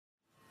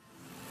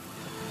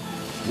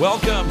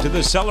Welcome to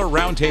the Seller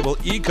Roundtable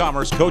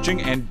e-commerce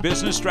coaching and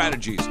business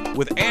strategies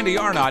with Andy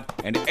Arnott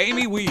and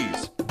Amy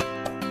Wees.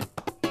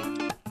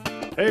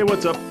 Hey,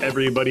 what's up,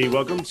 everybody?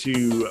 Welcome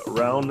to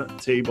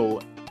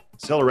Seller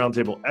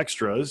Roundtable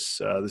Extras.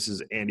 This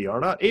is Andy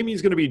Arnott.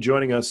 Amy's going to be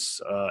joining us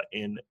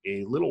in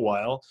a little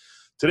while.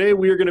 Today,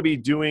 we are going to be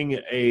doing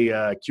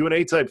a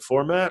Q&A type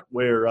format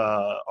where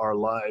our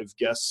live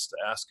guests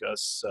ask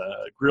us,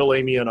 grill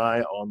Amy and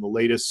I on the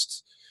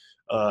latest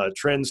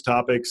trends,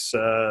 topics,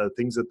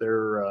 things that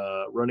they're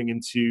running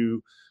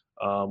into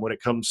when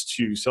it comes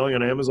to selling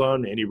on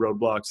Amazon, any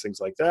roadblocks, things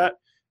like that.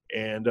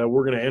 And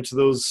we're going to answer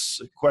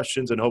those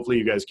questions, and hopefully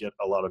you guys get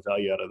a lot of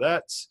value out of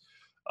that.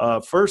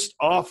 First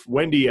off,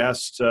 Wendy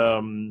asked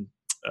me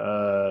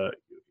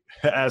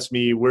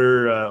what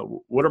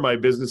are my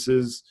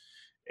businesses,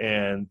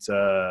 and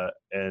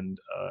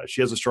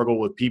she has a struggle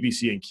with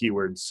PPC and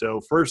keywords. So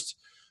first,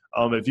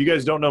 if you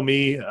guys don't know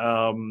me,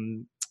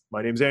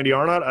 my name's Andy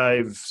Arnott.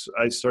 I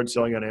started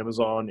selling on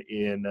Amazon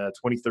in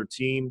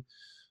 2013.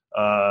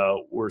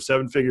 We're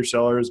seven-figure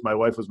sellers. My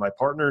wife was my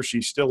partner.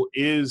 She still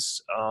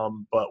is,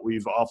 but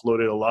we've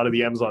offloaded a lot of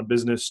the Amazon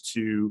business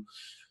to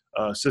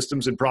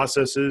systems and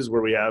processes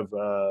where we have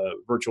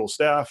virtual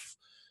staff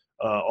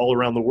all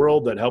around the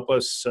world that help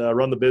us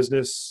run the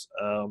business.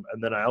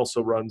 And then I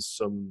also run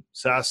some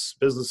SaaS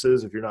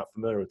businesses, if you're not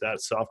familiar with that,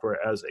 software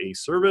as a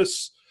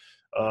service.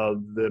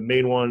 The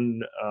main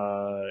one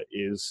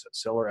is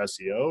Seller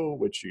SEO,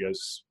 which you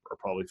guys are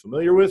probably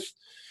familiar with.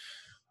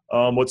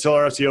 What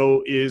Seller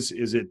SEO is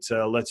it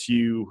lets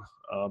you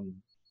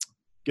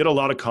get a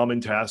lot of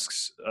common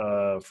tasks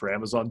for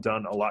Amazon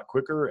done a lot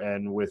quicker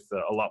and with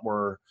a lot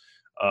more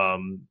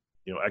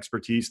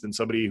expertise than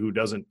somebody who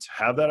doesn't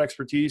have that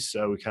expertise.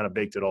 So we kind of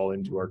baked it all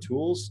into our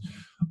tools.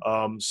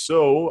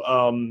 So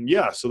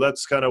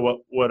that's kind of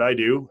what I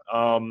do.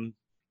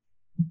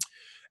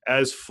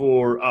 As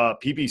for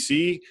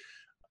PPC,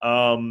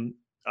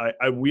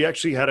 we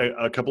actually had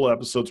a couple of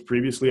episodes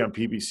previously on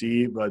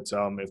PPC, but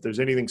if there's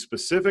anything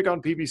specific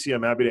on PPC,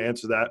 I'm happy to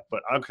answer that.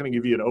 But I'm going to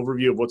give you an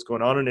overview of what's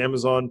going on in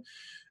Amazon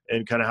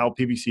and kind of how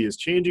PPC is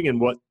changing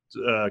and what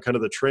kind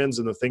of the trends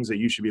and the things that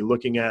you should be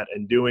looking at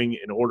and doing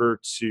in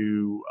order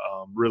to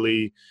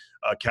really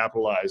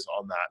capitalize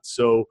on that.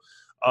 So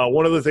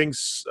one of the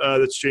things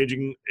that's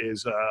changing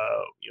is,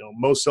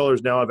 most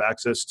sellers now have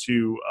access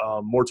to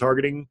more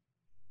targeting,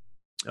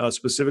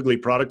 specifically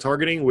product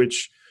targeting,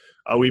 which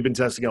we've been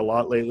testing a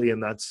lot lately,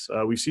 and that's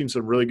we've seen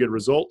some really good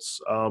results.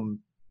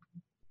 When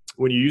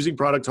you're using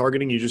product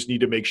targeting, you just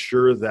need to make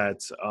sure that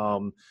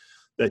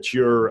that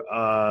you're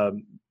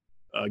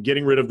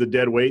getting rid of the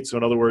dead weight. So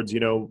in other words,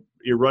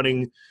 you're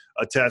running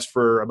a test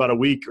for about a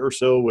week or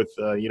so with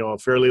a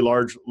fairly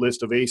large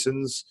list of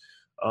ASINs,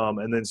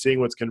 and then seeing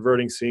what's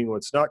converting, seeing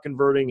what's not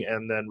converting,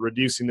 and then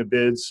reducing the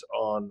bids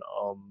on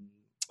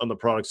the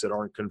products that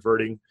aren't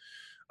converting.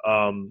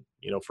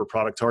 For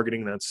product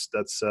targeting, that's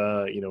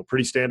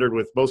pretty standard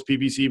with most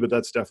PPC, but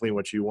that's definitely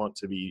what you want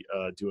to be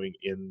doing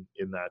in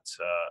that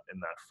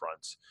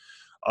front.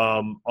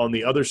 On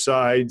the other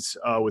side,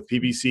 with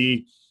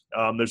PPC,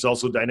 there's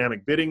also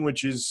dynamic bidding,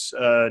 which is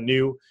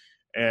new,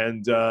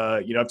 and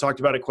I've talked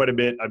about it quite a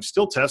bit. I'm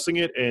still testing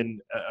it,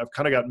 and I've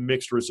kind of got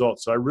mixed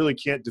results, so I really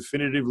can't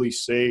definitively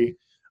say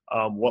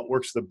what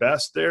works the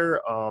best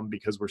there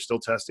because we're still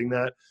testing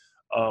that.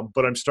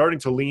 But I'm starting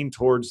to lean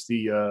towards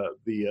the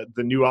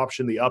new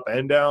option, the up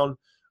and down,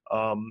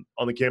 on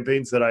the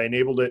campaigns that I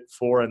enabled it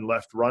for and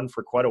left run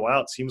for quite a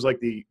while. It seems like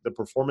the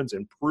performance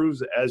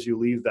improves as you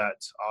leave that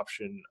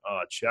option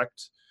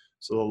checked.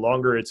 So the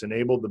longer it's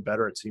enabled, the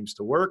better it seems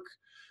to work.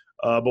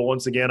 But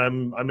once again,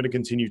 I'm going to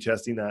continue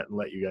testing that and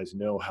let you guys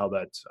know how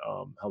that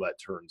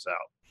turns out.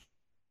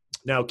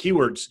 Now,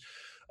 keywords.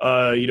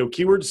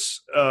 Keywords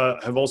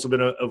have also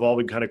been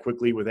evolving kind of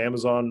quickly with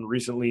Amazon.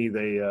 Recently,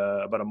 they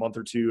about a month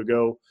or two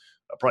ago,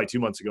 probably 2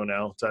 months ago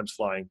now, time's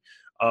flying,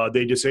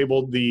 they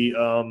disabled the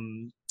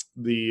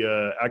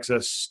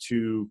access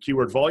to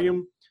keyword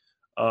volume,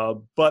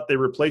 but they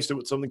replaced it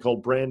with something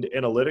called brand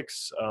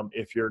analytics.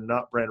 If you're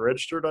not brand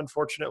registered,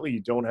 unfortunately, you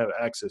don't have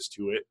access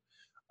to it.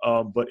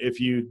 But if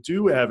you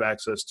do have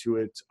access to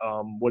it,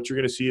 what you're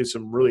going to see is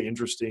some really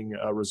interesting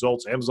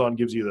results. Amazon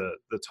gives you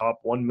the top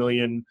 1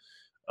 million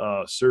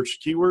search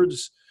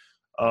keywords.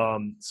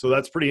 So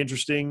that's pretty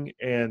interesting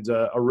and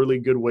a really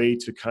good way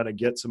to kind of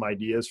get some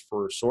ideas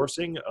for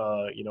sourcing.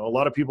 A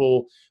lot of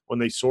people, when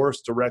they source,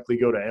 directly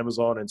go to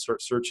Amazon and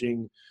start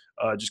searching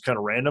just kind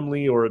of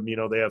randomly, or,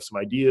 they have some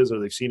ideas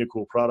or they've seen a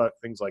cool product,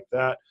 things like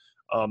that.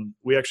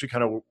 We actually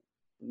kind of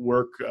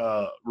work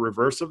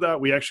reverse of that.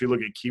 We actually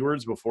look at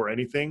keywords before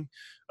anything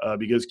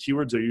because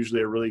keywords are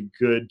usually a really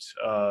good,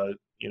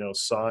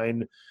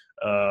 sign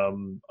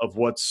of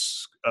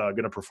what's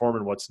going to perform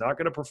and what's not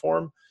going to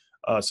perform.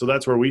 So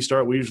that's where we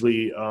start. We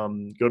usually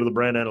go to the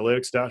brand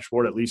analytics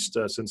dashboard, at least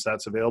since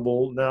that's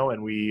available now,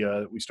 and we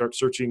start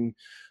searching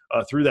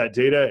through that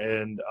data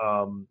and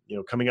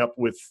coming up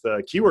with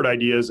keyword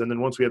ideas. And then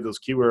once we have those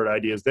keyword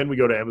ideas, then we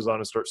go to Amazon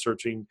and start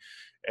searching,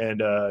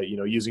 and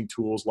using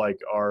tools like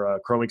our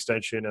Chrome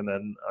extension, and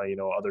then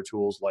other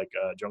tools like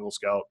Jungle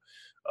Scout,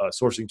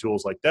 sourcing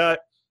tools like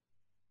that,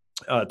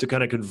 to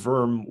kind of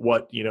confirm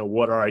what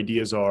our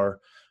ideas are.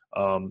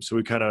 So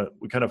we kind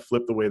of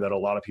flip the way that a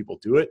lot of people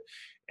do it.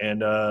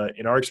 And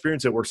in our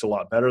experience, it works a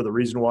lot better. The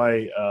reason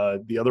why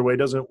the other way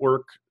doesn't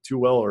work too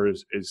well, or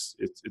is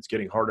it's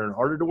getting harder and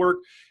harder to work,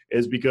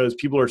 is because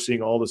people are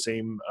seeing all the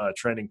same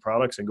trending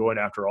products and going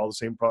after all the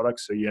same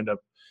products. So you end up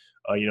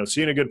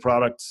seeing a good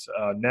product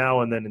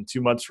now, and then in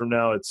 2 months from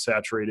now, it's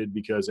saturated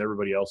because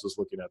everybody else is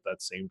looking at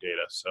that same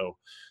data. So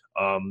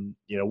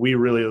we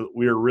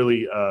are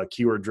really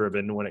keyword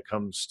driven when it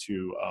comes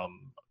to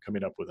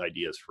coming up with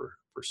ideas for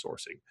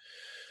sourcing.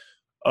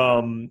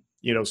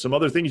 Some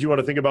other things you want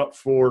to think about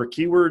for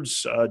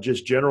keywords,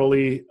 just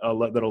generally,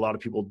 that a lot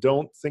of people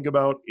don't think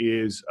about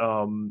is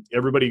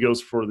everybody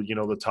goes for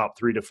the top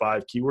 3 to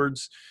 5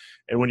 keywords.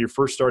 And when you're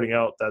first starting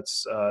out,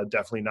 that's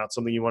definitely not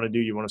something you want to do.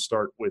 You want to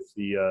start with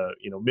the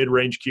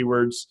mid-range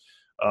keywords.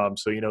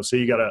 So say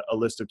you got a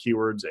list of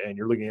keywords and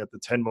you're looking at the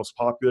 10 most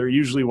popular. You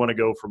usually want to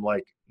go from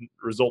like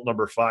result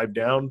number 5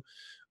 down.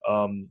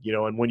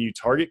 And when you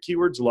target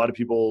keywords, a lot of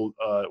people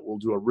will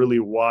do a really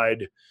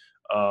wide,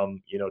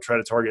 try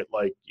to target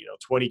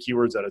 20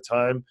 keywords at a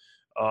time.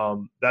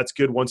 That's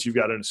good once you've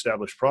got an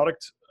established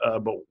product.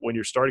 But when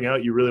you're starting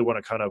out, you really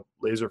want to kind of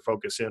laser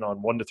focus in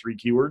on 1 to 3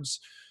 keywords,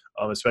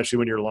 especially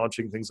when you're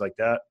launching things like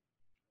that,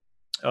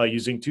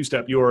 using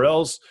 2-step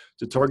URLs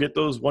to target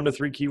those 1 to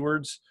 3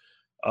 keywords.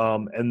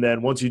 And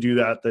then once you do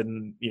that,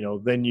 then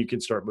you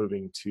can start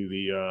moving to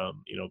the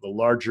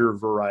larger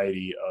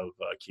variety of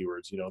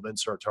keywords. Then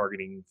start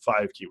targeting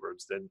 5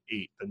 keywords, then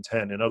 8, then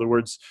 10. In other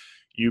words,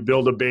 you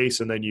build a base,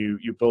 and then you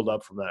build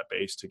up from that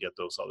base to get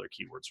those other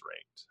keywords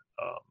ranked.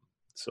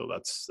 So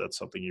that's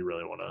something you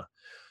really want to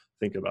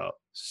think about.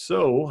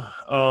 So,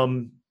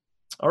 all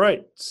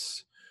right.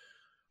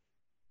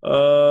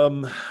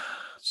 Let's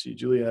see,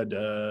 Julia had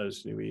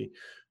maybe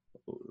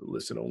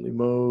listen only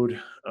mode.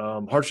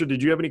 Harsha,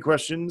 did you have any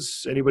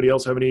questions? Anybody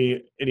else have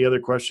any other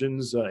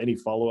questions? Any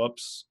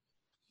follow-ups?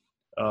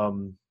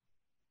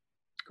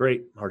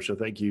 Great, Harsha,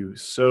 thank you.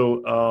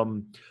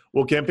 So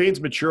will campaigns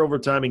mature over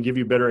time and give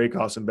you better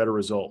ACoS and better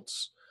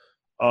results?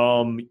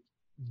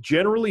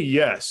 Generally,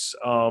 yes.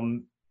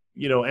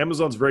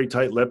 Amazon's very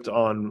tight-lipped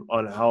on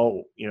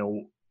how,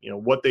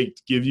 what they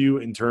give you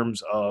in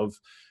terms of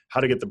how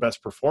to get the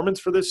best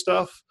performance for this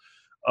stuff.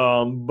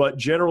 But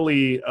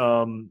generally,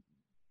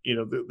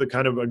 the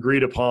kind of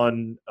agreed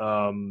upon,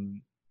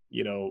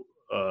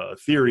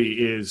 theory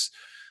is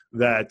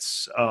that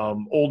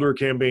older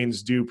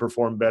campaigns do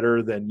perform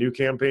better than new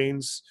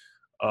campaigns.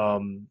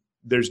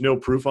 There's no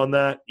proof on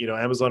that.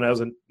 Amazon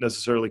hasn't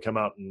necessarily come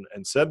out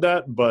and said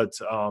that, but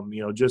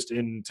just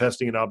in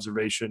testing and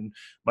observation,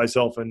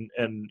 myself and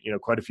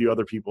quite a few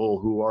other people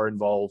who are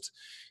involved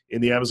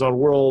in the Amazon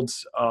world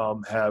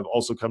have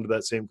also come to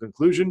that same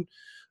conclusion.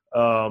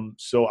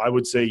 So I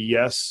would say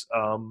yes,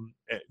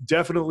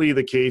 definitely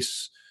the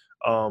case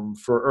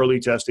for early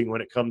testing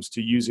when it comes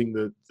to using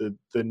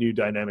the new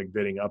dynamic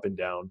bidding up and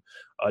down.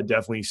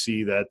 Definitely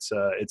see that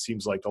it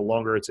seems like the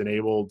longer it's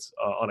enabled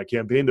on a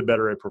campaign, the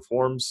better it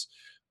performs.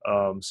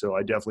 So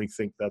I definitely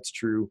think that's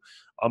true.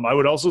 I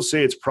would also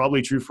say it's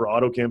probably true for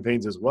auto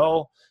campaigns as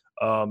well,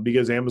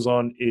 because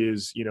Amazon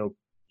is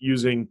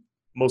using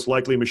most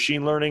likely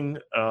machine learning,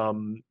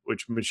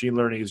 which machine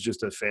learning is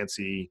just a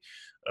fancy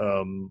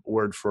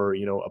word for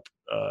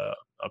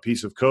a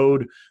piece of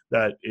code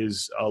that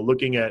is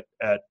looking at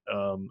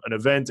an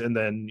event and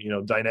then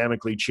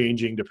dynamically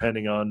changing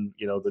depending on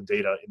the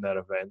data in that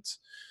event.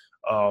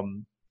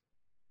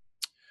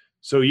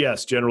 So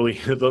yes, generally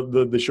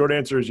the short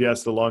answer is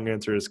yes. The long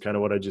answer is kind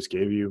of what I just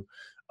gave you.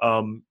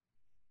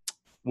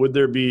 Would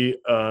there be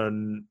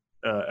an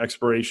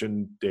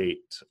expiration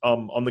date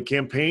on the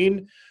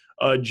campaign?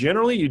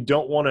 Generally, you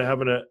don't want to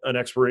have an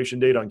expiration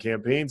date on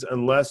campaigns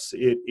unless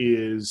it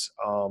is,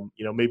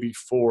 maybe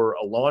for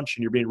a launch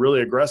and you're being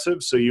really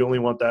aggressive. So you only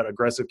want that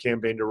aggressive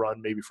campaign to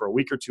run maybe for a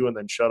week or 2 and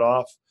then shut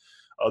off.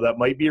 That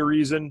might be a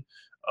reason.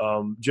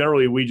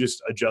 Generally, we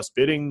just adjust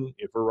bidding.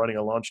 If we're running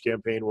a launch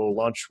campaign, we'll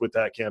launch with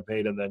that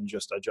campaign and then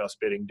just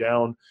adjust bidding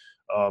down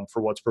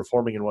for what's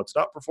performing and what's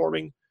not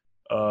performing.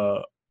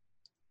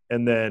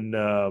 And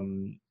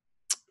then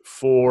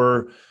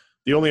for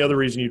the only other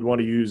reason you'd want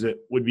to use it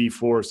would be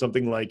for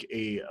something like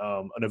an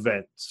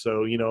event.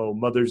 So,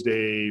 Mother's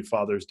Day,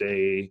 Father's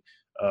Day,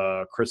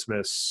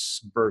 Christmas,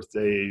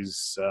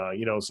 birthdays,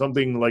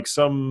 something like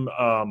some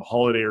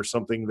holiday or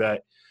something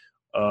that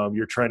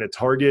you're trying to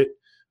target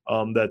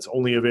that's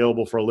only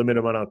available for a limited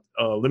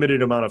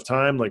amount of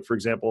time. Like, for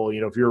example,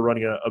 if you're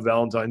running a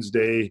Valentine's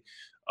Day,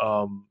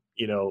 a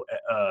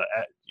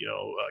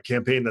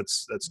campaign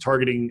that's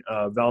targeting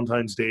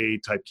Valentine's Day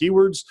type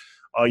keywords,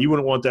 you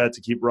wouldn't want that to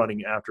keep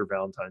running after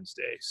Valentine's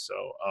Day. So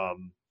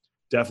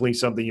definitely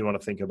something you want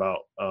to think about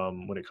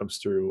when it comes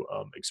through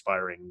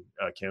expiring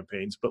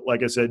campaigns. But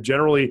like I said,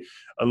 generally,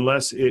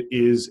 unless it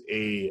is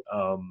a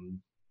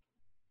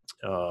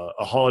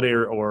holiday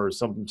or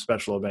some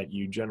special event,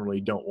 you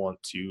generally don't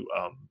want to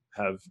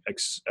have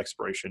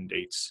expiration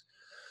dates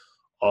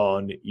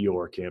on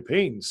your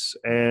campaigns.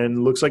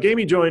 And looks like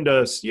Amy joined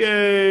us.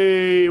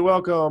 Yay!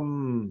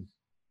 Welcome.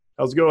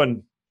 How's it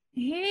going?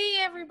 Hey,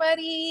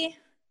 everybody.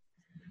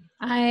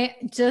 I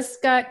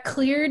just got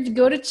cleared to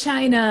go to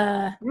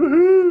China.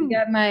 Woohoo!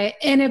 Got my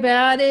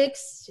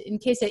antibiotics in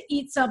case I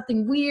eat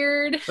something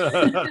weird.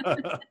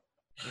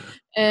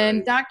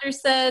 And doctor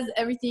says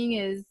everything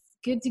is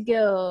good to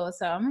go.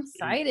 So I'm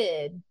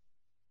excited.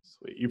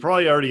 Sweet. You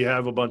probably already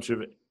have a bunch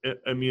of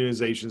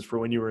immunizations for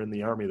when you were in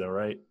the Army, though,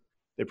 right?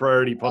 They probably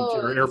already pumped you,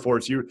 or Air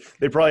Force.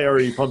 They probably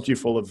already pumped you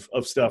full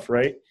of stuff,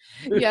 right?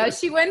 Yeah,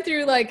 I went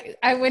through like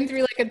a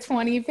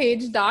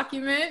 20-page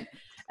document,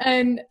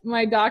 and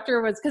my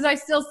doctor was, because I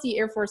still see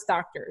Air Force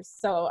doctors,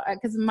 so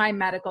because my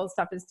medical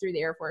stuff is through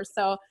the Air Force.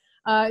 So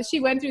she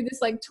went through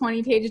this like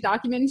 20-page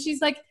document, and she's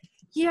like,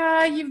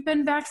 "Yeah, you've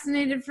been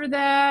vaccinated for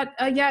that.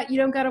 Yeah, you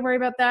don't got to worry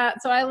about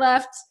that." So I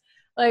left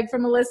like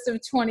from a list of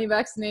 20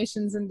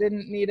 vaccinations and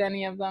didn't need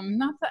any of them.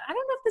 Not that I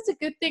don't know if that's a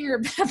good thing or a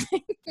bad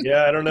thing.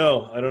 Yeah, I don't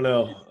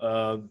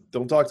know.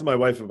 Don't talk to my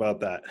wife about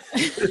that.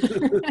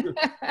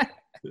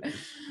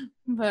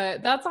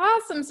 But that's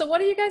awesome. So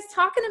what are you guys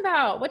talking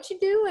about? What you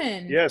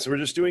doing? Yeah, so we're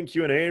just doing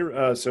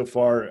Q&A so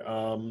far.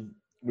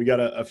 We got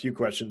a few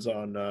questions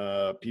on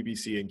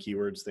PPC and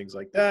keywords, things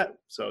like that.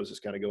 So I was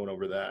just kind of going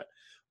over that.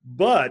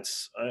 But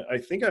I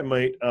think I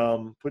might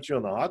put you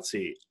on the hot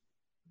seat.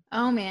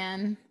 Oh,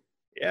 man.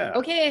 Yeah.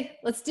 Okay,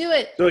 let's do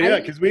it. So yeah,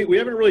 because we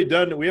haven't really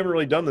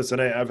done this,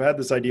 and I've had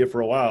this idea for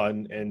a while,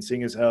 and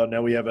seeing as how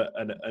now we have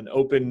an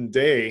open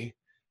day,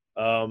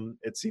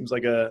 it seems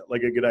like a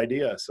good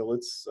idea. So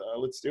let's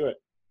do it.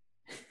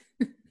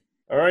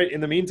 All right.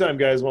 In the meantime,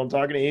 guys, while I'm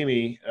talking to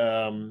Amy,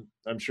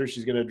 I'm sure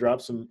she's going to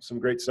drop some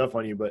great stuff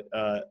on you, but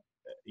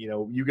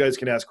you guys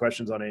can ask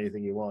questions on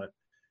anything you want,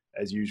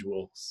 as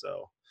usual.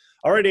 So.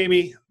 All right,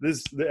 Amy,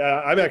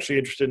 I'm actually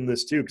interested in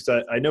this too, because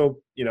I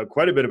know,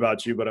 quite a bit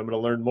about you, but I'm going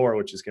to learn more,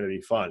 which is going to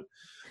be fun.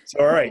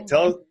 So, all right,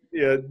 tell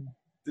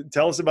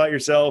us about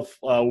yourself,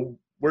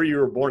 where you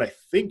were born. I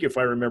think if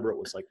I remember, it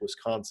was like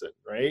Wisconsin,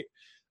 right?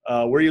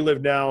 Where you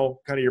live now,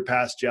 kind of your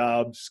past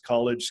jobs,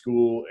 college,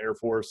 school, Air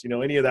Force,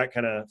 any of that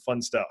kind of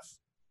fun stuff.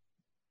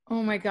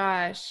 Oh my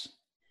gosh.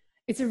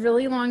 It's a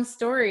really long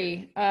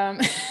story.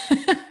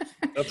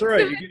 That's all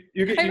right.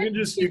 You can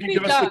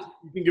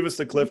give us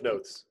the Cliff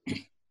Notes.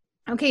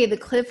 Okay, the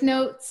Cliff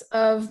Notes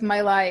of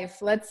my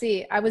life. Let's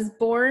see. I was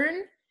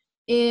born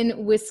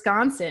in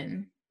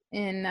Wisconsin,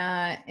 in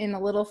a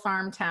little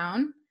farm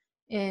town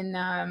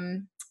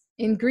in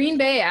Green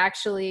Bay.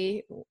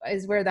 Actually,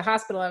 is where the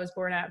hospital I was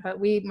born at.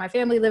 But my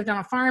family lived on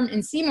a farm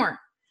in Seymour.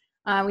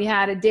 We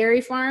had a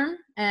dairy farm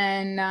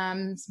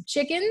and some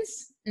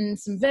chickens and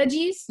some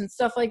veggies and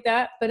stuff like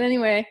that. But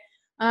anyway,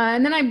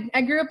 and then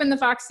I grew up in the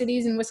Fox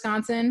Cities in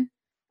Wisconsin.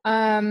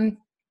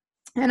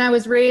 And I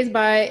was raised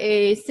by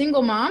a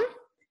single mom,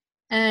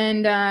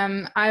 and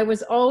I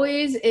was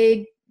always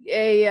a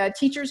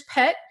teacher's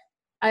pet.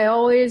 I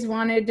always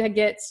wanted to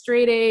get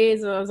straight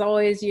A's. I was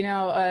always,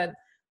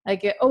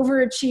 like an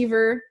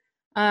overachiever.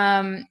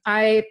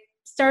 I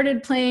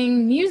started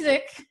playing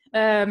music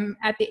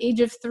at the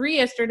age of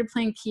 3. I started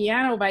playing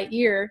piano by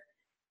ear.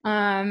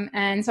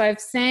 And so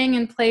I've sang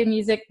and played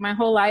music my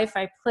whole life.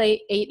 I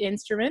play 8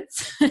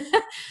 instruments.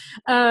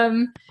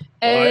 I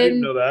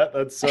didn't know that.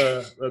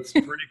 That's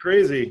pretty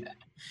crazy.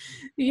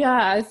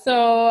 Yeah.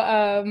 So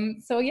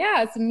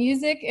yeah, it's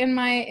music in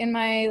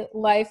my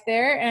life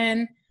there.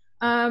 And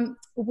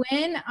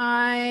when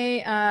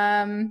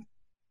I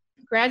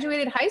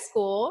graduated high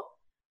school,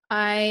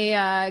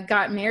 I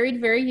got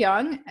married very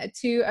young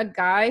to a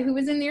guy who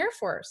was in the Air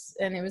Force,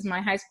 and it was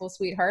my high school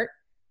sweetheart.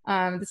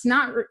 It's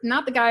not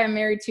the guy I'm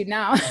married to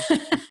now,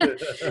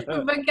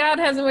 but God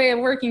has a way of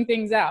working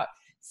things out.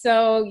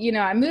 So,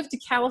 I moved to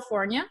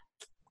California,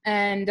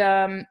 and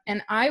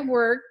I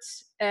worked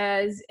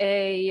as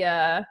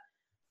I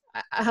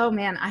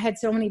had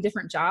so many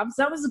different jobs.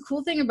 That was the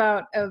cool thing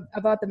about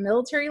the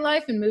military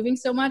life and moving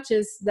so much,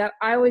 is that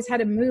I always had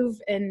to move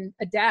and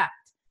adapt.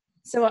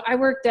 So I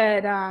worked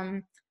at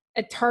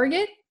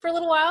Target for a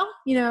little while,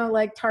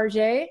 like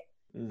Target.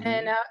 Mm-hmm.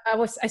 And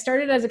I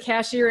started as a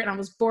cashier, and I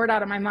was bored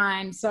out of my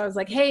mind. So I was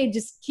like, hey,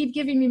 just keep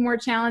giving me more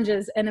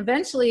challenges. And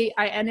eventually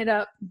I ended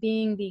up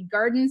being the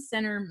garden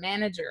center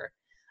manager.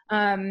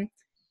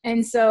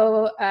 And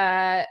so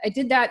I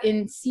did that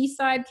in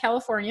Seaside,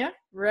 California,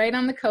 right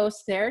on the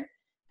coast there.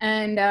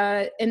 And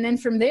then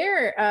from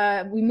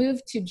there, we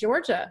moved to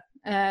Georgia,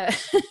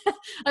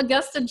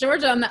 Augusta,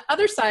 Georgia, on the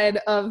other side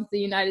of the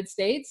United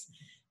States.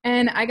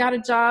 And I got a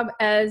job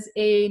as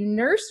a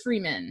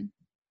nurseryman.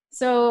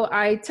 So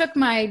I took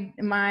my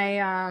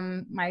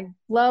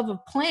love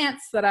of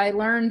plants that I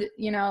learned,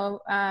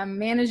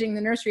 managing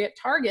the nursery at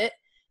Target,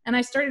 and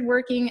I started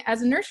working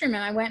as a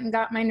nurseryman. I went and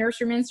got my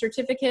nurseryman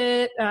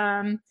certificate,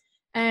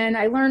 and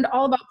I learned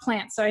all about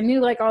plants. So I knew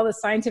like all the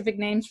scientific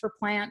names for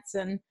plants,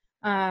 and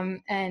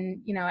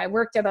you know, I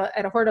worked at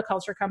a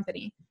horticulture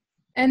company.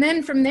 And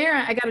then from there,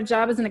 I got a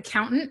job as an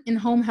accountant in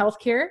home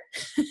healthcare.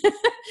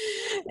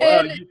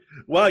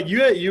 Wow,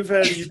 you've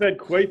had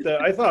quite the.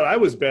 I thought I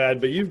was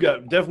bad, but you've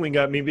definitely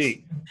got me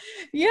beat.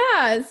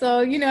 Yeah.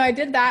 So, you know, I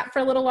did that for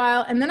a little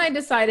while. And then I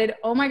decided,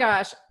 oh my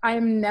gosh,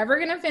 I'm never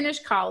going to finish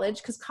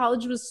college, because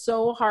college was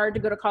so hard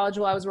to go to college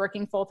while I was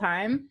working full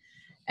time.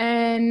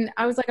 And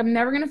I was like, I'm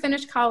never going to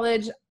finish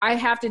college. I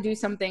have to do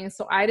something.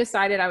 So I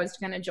decided I was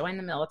going to join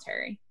the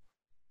military.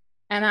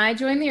 And I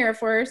joined the Air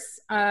Force,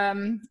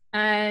 and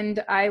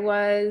I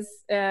was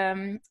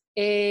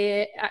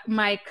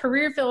my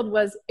career field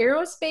was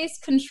aerospace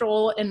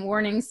control and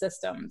warning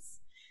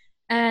systems,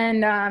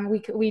 and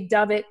we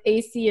dub it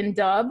AC and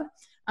dub,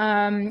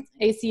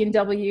 AC and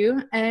W.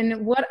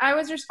 And what I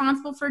was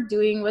responsible for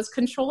doing was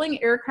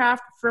controlling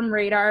aircraft from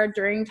radar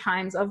during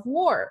times of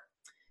war.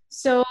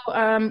 So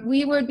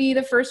we would be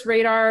the first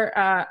radar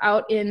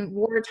out in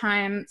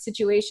wartime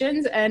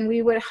situations, and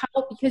we would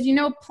help, because, you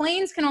know,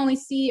 planes can only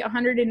see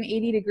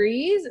 180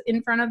 degrees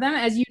in front of them,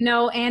 as you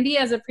know, Andy,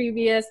 as a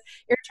previous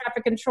air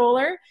traffic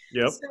controller.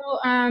 Yep. So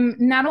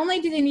not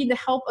only do they need the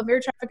help of air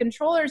traffic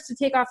controllers to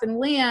take off and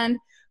land,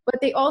 but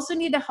they also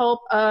need the help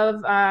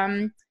of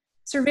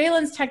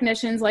surveillance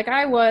technicians like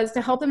I was,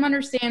 to help them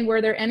understand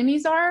where their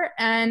enemies are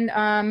and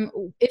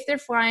if they're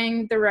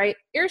flying the right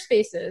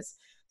airspaces.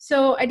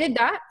 So I did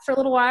that for a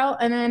little while.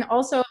 And then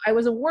also I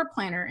was a war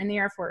planner in the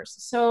Air Force.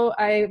 So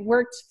I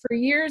worked for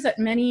years at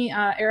many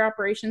air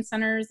operations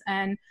centers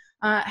and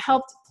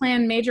helped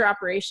plan major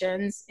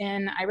operations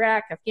in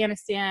Iraq,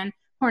 Afghanistan,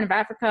 Horn of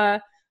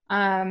Africa,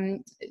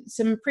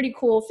 some pretty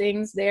cool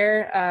things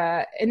there.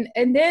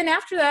 And then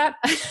after that,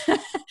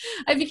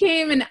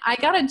 I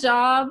got a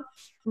job.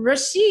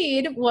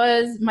 Rashid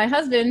was my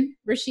husband,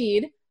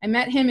 Rashid. I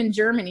met him in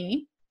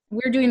Germany.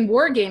 We were doing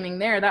wargaming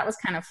there. That was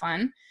kind of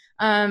fun.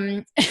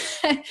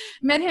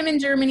 Met him in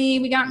Germany.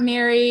 We got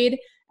married,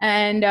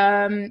 and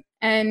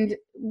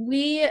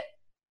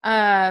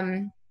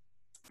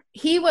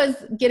he was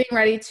getting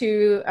ready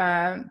to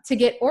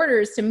get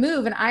orders to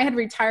move, and I had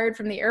retired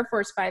from the Air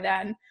Force by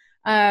then.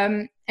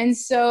 And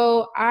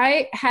so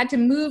I had to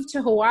move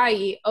to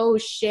Hawaii. Oh,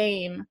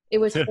 shame. It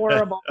was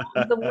horrible. It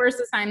was the worst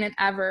assignment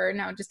ever.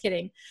 No, just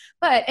kidding.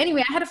 But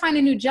anyway, I had to find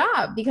a new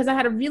job because I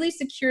had a really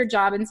secure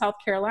job in South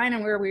Carolina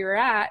where we were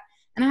at,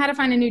 and I had to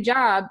find a new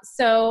job.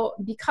 So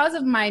because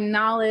of my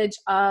knowledge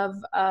of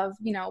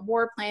you know,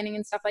 war planning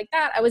and stuff like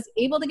that, I was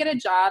able to get a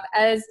job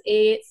as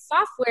a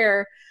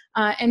software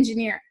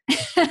engineer.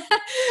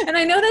 And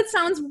I know that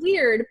sounds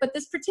weird, but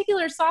this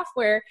particular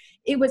software,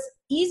 it was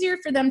easier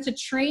for them to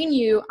train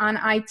you on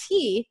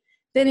IT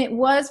than it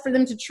was for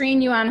them to train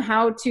you on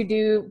how to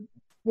do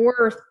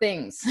war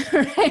things,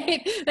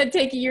 right? That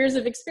take years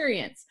of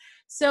experience.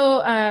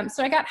 So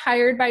I got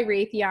hired by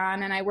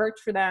Raytheon, and I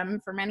worked for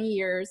them for many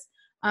years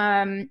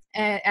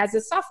as a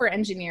software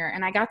engineer,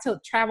 and I got to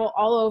travel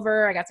all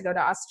over. I got to go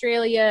to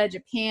Australia,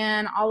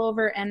 Japan, all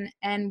over,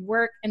 and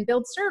work and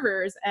build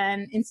servers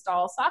and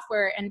install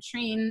software and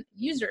train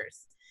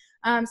users.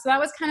 So that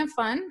was kind of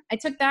fun. I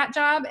took that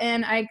job,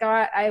 and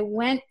I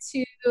went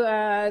to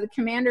the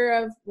commander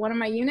of one of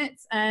my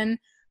units, and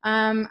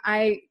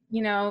I,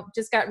 you know,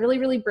 just got really,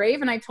 really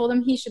brave, and I told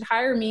him he should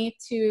hire me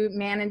to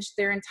manage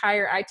their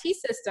entire IT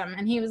system.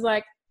 And he was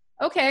like,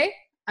 okay,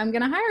 I'm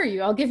going to hire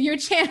you. I'll give you a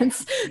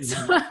chance. So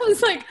I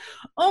was like,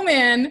 oh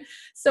man.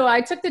 So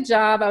I took the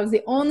job. I was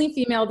the only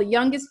female, the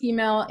youngest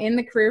female in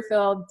the career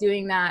field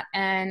doing that.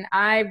 And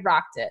I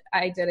rocked it.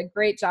 I did a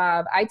great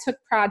job. I took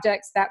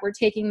projects that were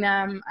taking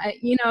them,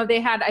 you know,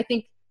 they had, I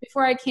think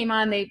before I came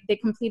on, they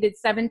completed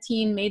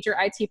 17 major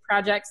IT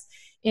projects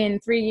in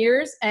 3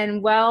 years.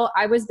 And while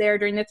I was there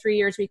during the 3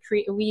 years,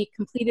 we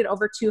completed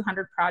over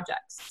 200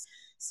 projects.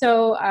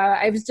 So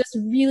I was just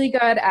really good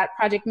at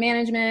project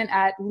management,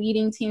 at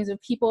leading teams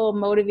of people,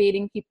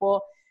 motivating people.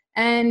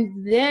 And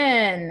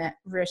then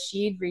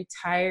Rashid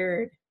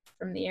retired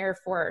from the Air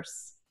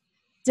Force.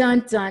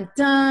 Dun, dun,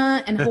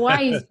 dun. And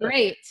Hawaii's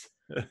great,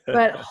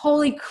 but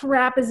holy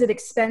crap, is it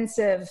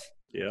expensive.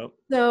 Yep.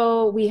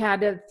 So we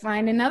had to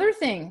find another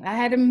thing. I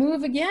had to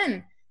move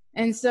again.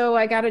 And so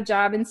I got a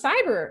job in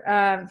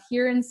cyber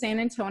here in San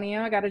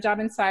Antonio. I got a job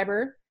in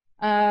cyber.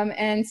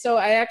 And so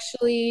I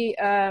actually...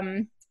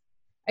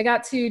 I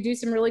got to do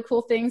some really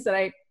cool things that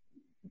I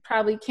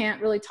probably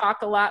can't really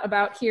talk a lot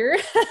about here,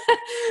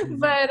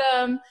 but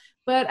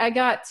I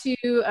got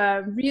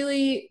to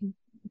really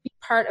be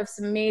part of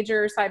some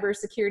major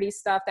cybersecurity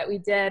stuff that we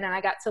did, and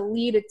I got to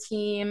lead a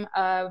team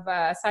of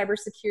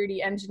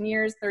cybersecurity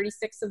engineers,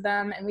 36 of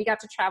them, and we got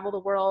to travel the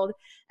world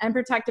and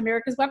protect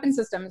America's weapon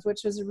systems, which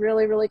was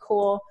really, really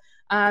cool.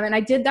 And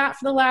I did that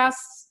for the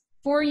last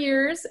 4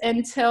 years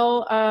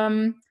until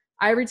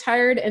I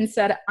retired and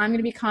said, I'm going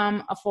to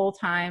become a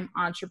full-time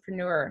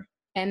entrepreneur.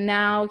 And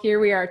now here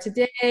we are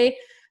today.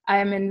 I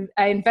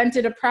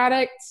invented a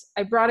product,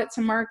 I brought it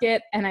to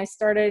market, and I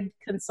started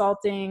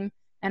consulting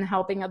and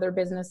helping other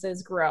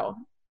businesses grow.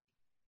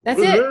 That's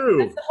it. Woohoo!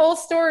 That's the whole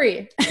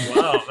story.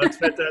 Wow, that's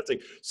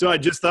fantastic. So I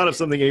just thought of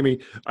something, Amy.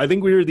 I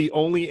think we are the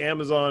only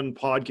Amazon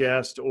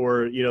podcast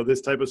or,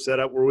 this type of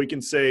setup where we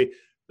can say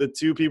the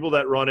two people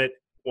that run it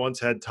once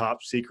had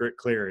top secret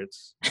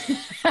clearance.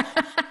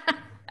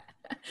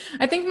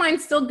 I think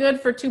mine's still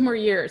good for 2 more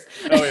years.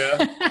 Oh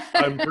yeah,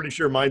 I'm pretty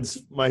sure mine's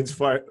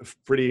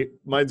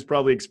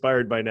probably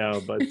expired by now,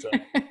 but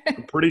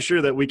I'm pretty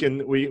sure that we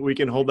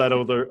can hold that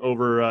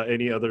over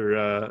any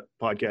other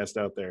podcast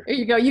out there. There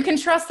you go. You can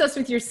trust us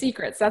with your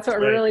secrets. That's what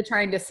we're really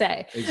trying to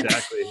say.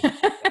 Exactly.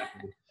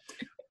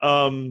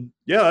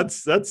 Yeah,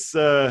 that's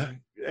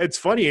it's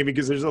funny, Amy,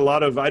 because there's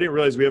I didn't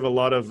realize we have a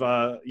lot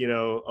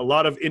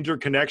of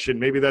interconnection.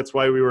 Maybe that's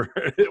why we were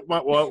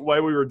why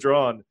we were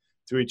drawn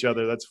to each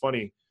other. That's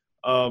funny.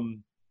 A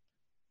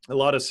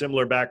lot of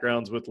similar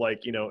backgrounds with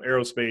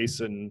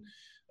aerospace and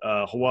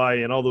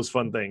Hawaii and all those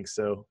fun things.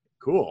 So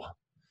cool.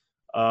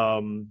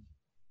 All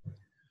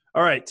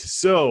right.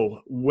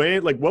 So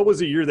what was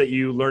the year that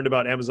you learned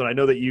about Amazon? I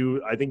know that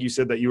I think you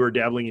said that you were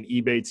dabbling in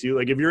eBay too.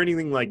 Like if you're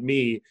anything like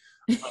me,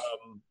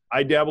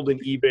 I dabbled in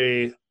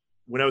eBay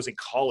when I was in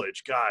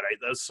college. God,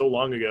 that was so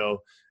long ago.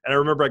 And I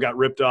remember I got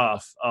ripped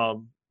off.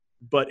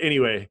 But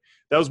anyway,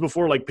 that was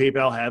before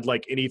PayPal had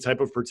any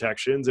type of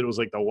protections. It was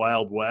the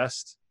Wild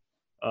West.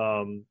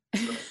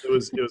 It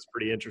was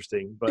pretty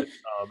interesting, but,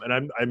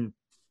 and I'm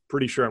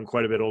pretty sure I'm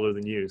quite a bit older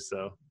than you.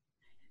 So,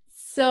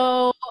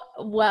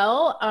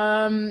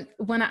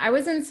 when I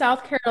was in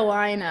South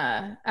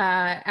Carolina,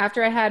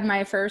 after I had I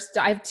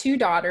have 2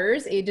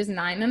 daughters, ages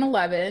 9 and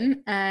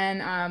 11.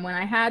 And, when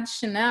I had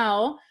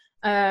Chanel,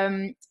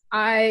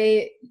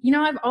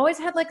 I've always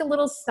had a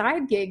little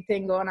side gig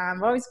thing going on.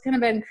 I've always kind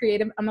of been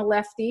creative. I'm a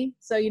lefty.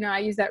 So, I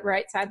use that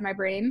right side of my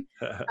brain.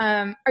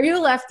 Are you a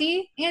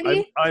lefty,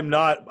 Andy? I'm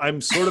not. I'm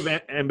sort of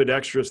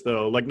ambidextrous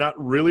though. Not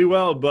really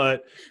well,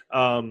 but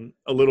a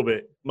little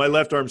bit. My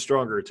left arm's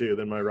stronger too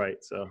than my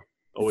right. So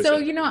always. So,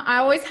 I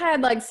always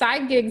had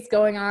side gigs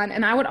going on,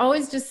 and I would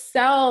always just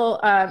sell.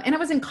 And I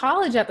was in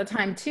college at the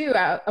time too.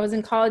 I was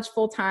in college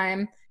full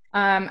time.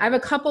 I have a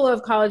couple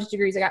of college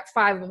degrees. I got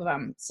 5 of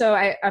them. So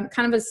I'm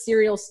kind of a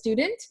serial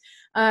student.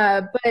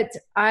 But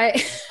I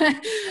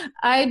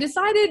I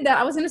decided that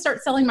I was going to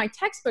start selling my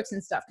textbooks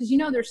and stuff because,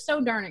 they're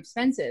so darn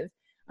expensive.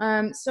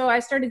 So I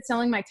started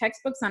selling my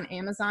textbooks on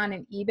Amazon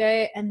and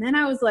eBay. And then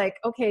I was like,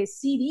 okay,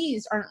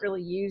 CDs aren't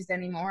really used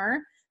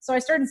anymore. So I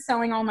started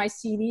selling all my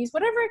CDs,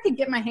 whatever I could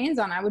get my hands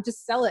on, I would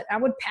just sell it. I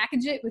would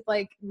package it with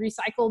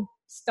recycled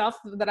stuff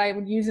that I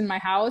would use in my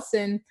house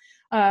and,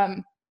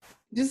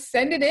 just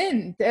send it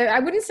in. I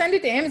wouldn't send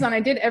it to Amazon. I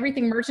did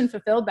everything merchant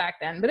fulfilled back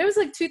then, but it was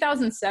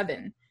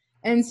 2007.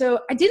 And so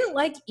I didn't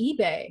like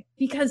eBay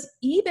because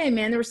eBay,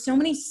 man, there were so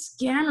many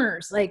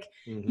scammers. I'd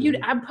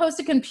post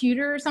a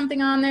computer or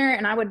something on there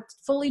and I would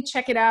fully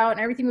check it out and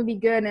everything would be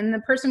good. And the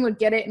person would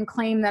get it and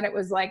claim that it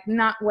was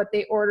not what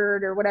they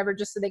ordered or whatever,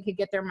 just so they could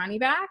get their money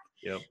back.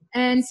 Yep.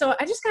 And so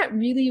I just got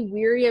really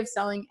weary of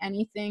selling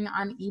anything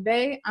on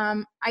eBay.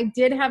 I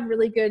did have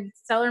really good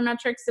seller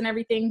metrics and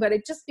everything, but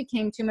it just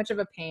became too much of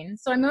a pain.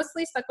 So I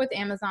mostly stuck with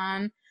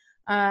Amazon.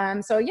 I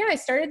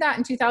started that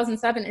in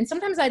 2007. And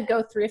sometimes I'd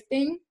go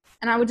thrifting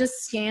and I would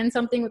just scan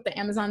something with the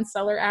Amazon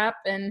seller app.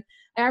 And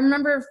I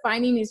remember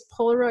finding these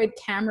Polaroid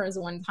cameras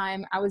one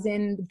time. I was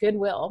in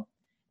Goodwill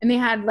and they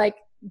had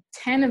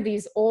 10 of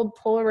these old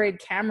Polaroid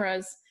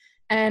cameras.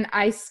 And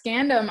I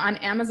scanned them on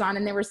Amazon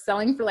and they were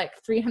selling for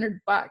 $300.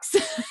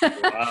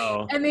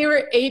 Wow. And they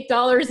were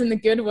 $8 in the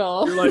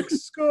Goodwill. You're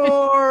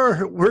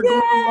score, we're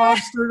going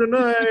lobster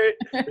tonight.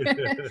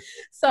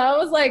 So I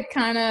was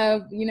kind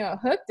of,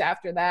 hooked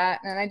after that.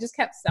 And I just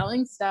kept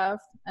selling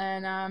stuff.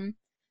 And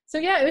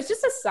it was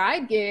just a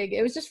side gig.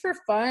 It was just for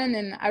fun.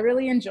 And I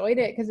really enjoyed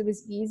it because it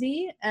was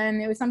easy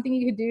and it was something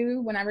you could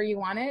do whenever you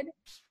wanted.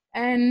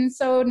 And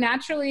so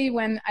naturally,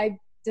 when I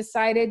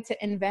decided to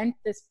invent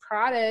this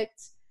product,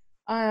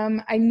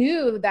 I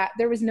knew that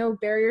there was no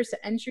barriers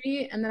to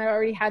entry and that I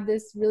already had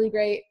this really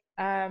great,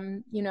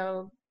 account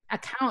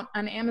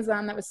on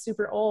Amazon that was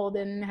super old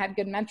and had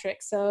good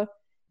metrics. So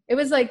it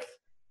was I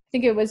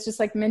think it was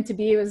just meant to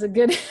be. It was a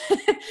good,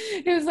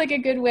 it was a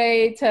good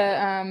way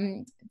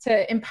to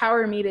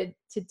empower me to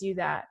do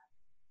that.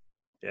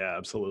 Yeah,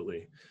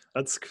 absolutely.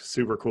 That's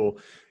super cool.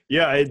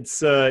 Yeah,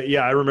 it's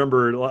I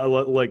remember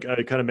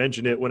I kind of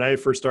mentioned it when I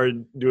first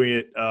started doing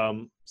it.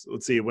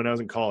 Let's see, when I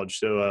was in college.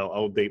 So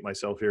I'll date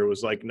myself here. It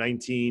was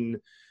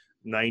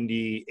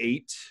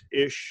 1998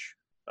 ish.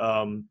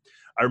 I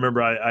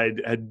remember I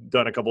had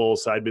done a couple of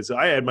side business.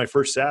 I had my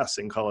first SaaS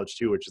in college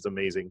too, which is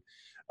amazing.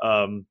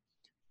 I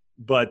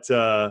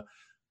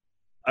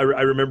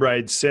remember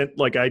I'd sent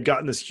I'd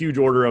gotten this huge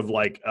order of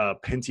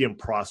Pentium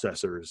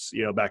processors,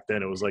 back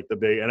then it was the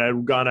big, and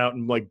I'd gone out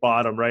and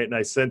bought them, right? And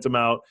I sent them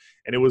out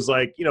and it was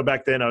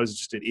back then I was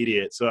just an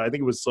idiot. So I think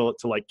it was sold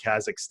to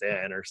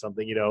Kazakhstan or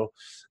something,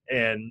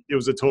 and it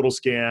was a total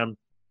scam.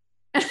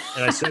 And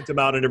I sent them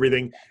out and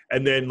everything.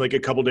 And then a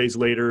couple days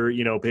later,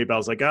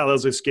 PayPal's that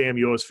was a scam.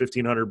 You owe us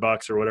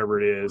 $1,500 or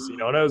whatever it is,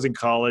 and I was in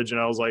college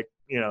and I was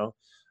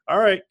all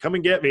right, come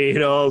and get me.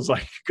 I was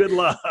like, good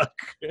luck.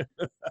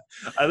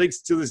 I think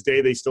to this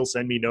day, they still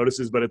send me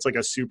notices, but it's like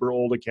a super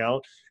old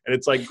account and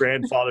it's like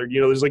grandfathered,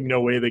 there's like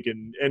no way they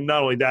can. And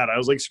not only that, I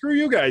was like, screw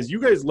you guys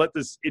let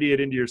this idiot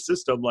into your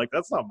system. Like,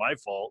 that's not my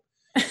fault.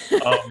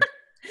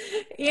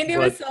 Andy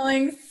was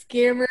selling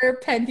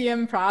scammer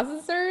Pentium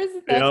processors.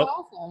 That's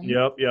awesome.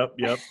 Yep.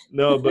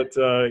 No, but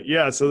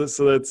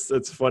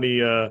that's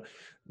funny.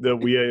 That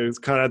we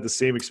kind of had the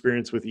same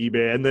experience with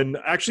eBay, and then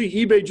actually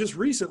eBay just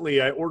recently,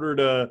 I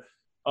ordered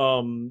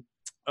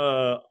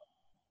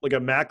like a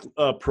Mac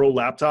Pro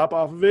laptop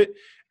off of it,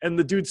 and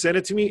the dude sent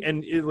it to me,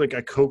 and like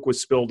a Coke was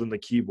spilled in the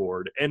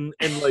keyboard, and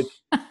like,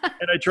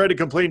 and I tried to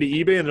complain to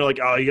eBay, and they're like,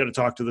 "Oh, you got to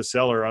talk to the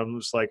seller." I'm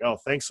just like, "Oh,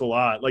 thanks a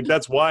lot." Like,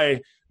 that's why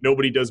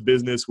nobody does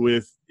business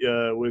with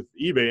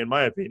eBay, in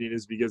my opinion,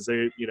 is because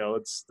they're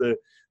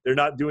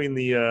not doing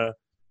the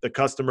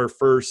customer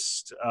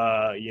first,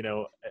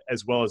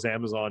 as well as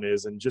Amazon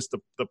is, and just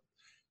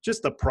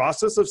the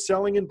process of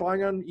selling and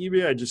buying on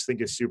eBay, I just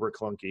think is super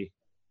clunky.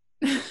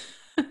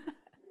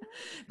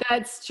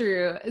 That's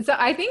true. So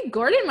I think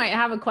Gordon might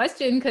have a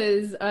question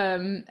because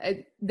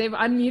they've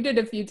unmuted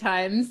a few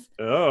times.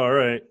 Oh, all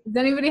right. Does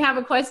anybody have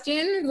a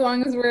question? As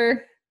long as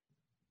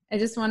I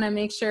just want to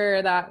make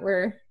sure that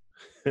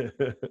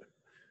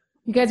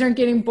you guys aren't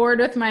getting bored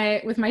with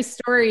my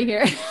story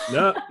here.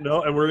 No,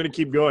 and we're gonna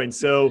keep going.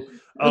 So,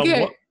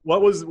 okay.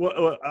 what was the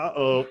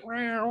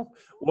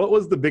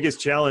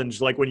biggest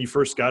challenge, like when you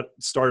first got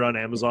started on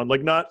Amazon?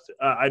 Like, not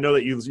I know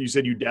that you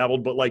said you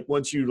dabbled, but like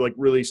once you like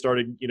really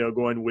started,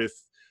 going with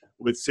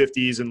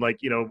Sifties, and like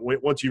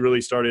once you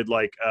really started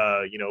like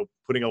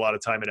putting a lot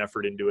of time and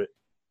effort into it.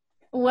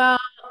 Well,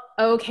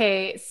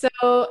 okay,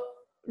 so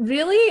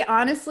really,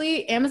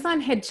 honestly,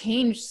 Amazon had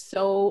changed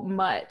so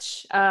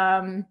much.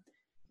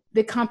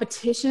 The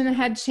competition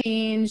had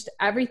changed.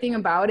 Everything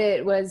about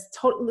it was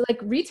totally like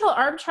retail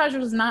arbitrage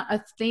was not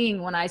a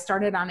thing when I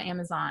started on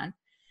Amazon.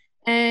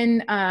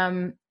 And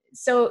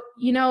so,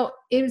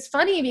 it was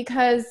funny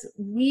because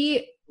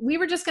we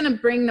were just going to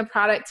bring the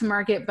product to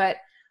market, but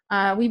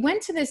we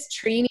went to this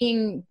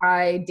training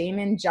by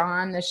Damon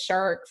John, the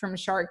shark from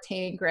Shark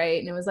Tank, right?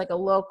 And it was like a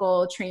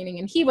local training,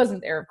 and he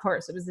wasn't there, of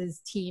course. It was his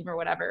team or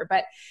whatever.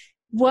 But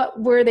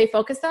what were they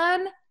focused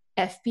on?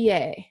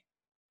 FBA.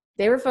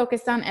 They were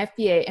focused on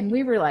FBA, and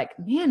we were like,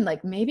 man,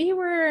 like maybe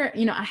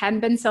I hadn't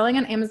been selling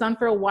on Amazon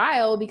for a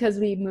while because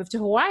we moved to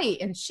Hawaii,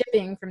 and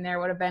shipping from there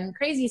would have been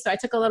crazy. So I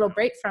took a little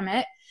break from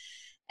it.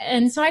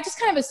 And so I just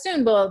kind of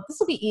assumed, well, this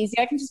will be easy.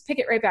 I can just pick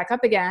it right back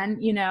up again,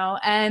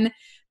 and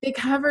they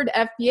covered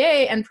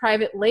FBA and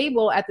private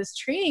label at this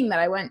training that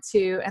I went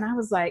to. And I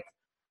was like,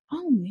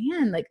 oh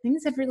man, like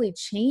things have really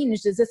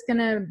changed. Is this going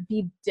to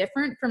be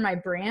different for my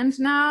brand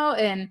now?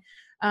 And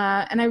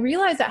I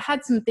realized I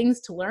had some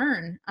things to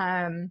learn.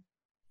 And,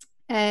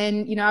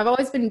 I've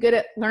always been good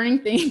at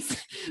learning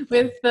things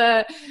with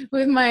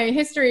my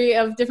history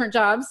of different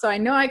jobs. So I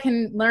know I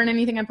can learn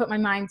anything I put my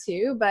mind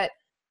to, but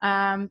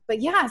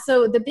yeah,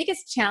 so the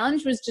biggest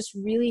challenge was just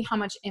really how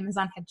much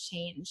Amazon had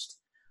changed.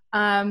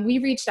 We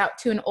reached out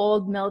to an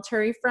old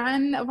military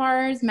friend of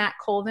ours, Matt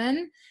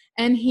Colvin,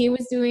 and he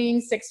was doing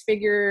 6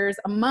 figures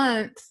a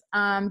month,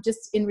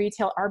 just in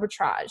retail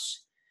arbitrage.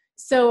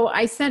 So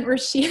I sent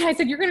Rashid, I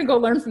said, you're going to go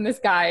learn from this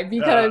guy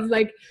because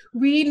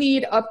we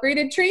need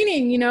upgraded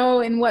training,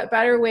 and what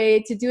better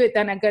way to do it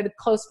than a good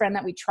close friend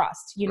that we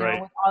trust,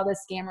 right, with all the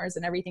scammers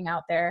and everything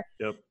out there.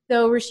 Yep.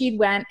 So Rashid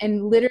went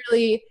and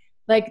literally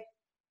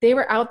they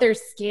were out there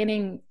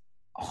scanning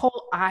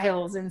whole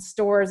aisles and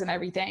stores and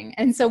everything.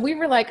 And so we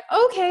were like,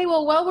 okay,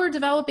 well, while we're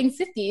developing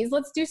Sifties,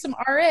 let's do some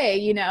RA,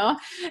 and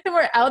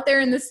we're out there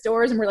in the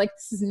stores and we're like,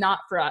 this is not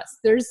for us.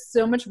 There's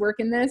so much work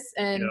in this.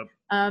 And, yep.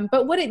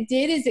 But what it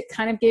did is it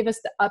kind of gave us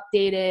the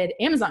updated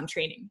Amazon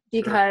training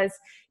because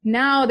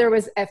now there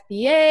was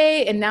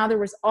FBA and now there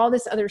was all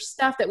this other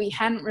stuff that we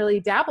hadn't really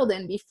dabbled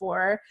in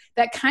before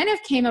that kind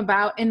of came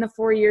about in the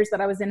 4 years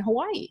that I was in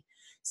Hawaii.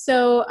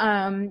 So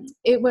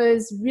it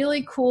was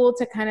really cool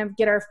to kind of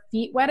get our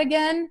feet wet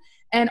again,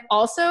 and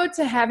also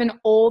to have an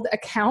old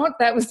account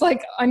that was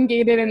like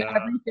ungated and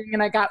everything,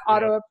 and I got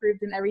auto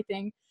approved and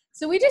everything.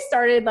 So we just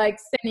started like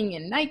sending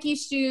in Nike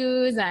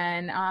shoes,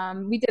 and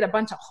we did a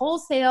bunch of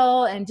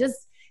wholesale and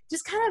just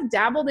kind of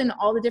dabbled in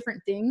all the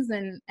different things,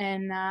 and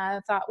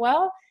thought,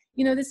 well,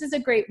 this is a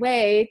great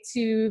way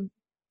to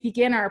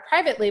begin our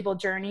private label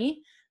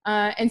journey.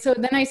 And so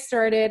then I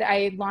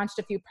launched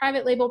a few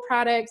private label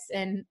products,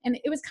 and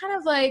it was kind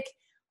of like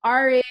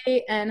RA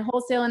and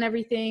wholesale and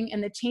everything,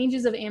 and the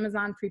changes of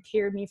Amazon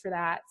prepared me for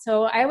that.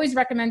 So I always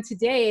recommend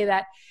today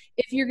that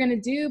if you're going to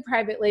do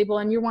private label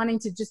and you're wanting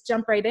to just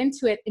jump right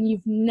into it and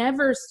you've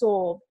never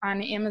sold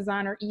on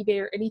Amazon or eBay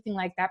or anything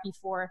like that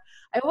before,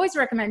 I always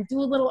recommend do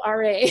a little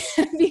RA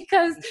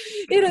because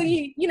it'll,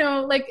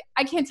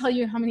 I can't tell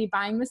you how many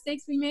buying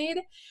mistakes we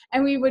made,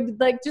 and we would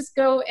just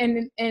go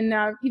and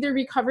either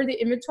recover the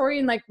inventory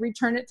and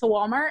return it to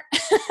Walmart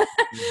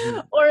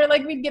or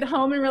we'd get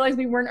home and realize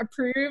we weren't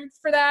approved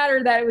for that,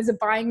 or that it was a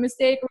buying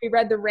mistake, or we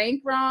read the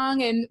rank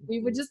wrong, and we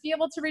would just be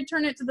able to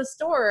return it to the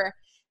store.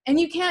 And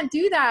you can't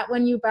do that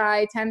when you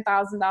buy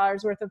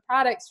 $10,000 worth of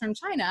products from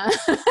China.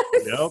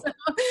 Yep. So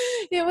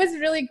it was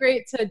really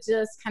great to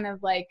just kind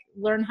of like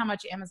learn how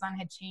much Amazon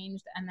had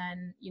changed and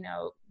then,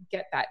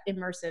 get that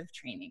immersive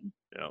training.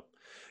 Yeah.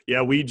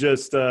 Yeah. We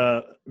just,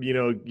 that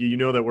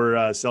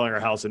we're selling our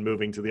house and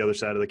moving to the other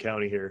side of the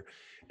county here.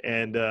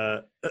 And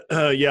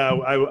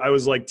I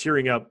was like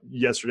tearing up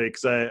yesterday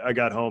because I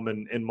got home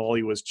and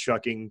Molly was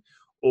chucking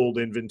old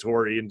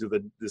inventory into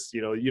this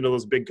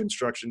those big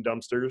construction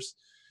dumpsters.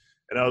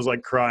 And I was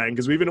like crying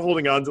because we've been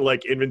holding on to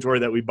like inventory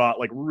that we bought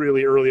like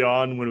really early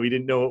on when we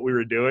didn't know what we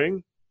were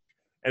doing.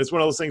 And it's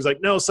one of those things like,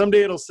 no,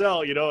 someday it'll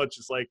sell, it's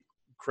just like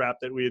crap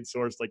that we had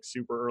sourced like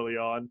super early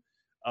on.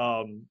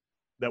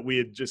 That we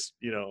had just,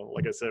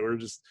 like I said,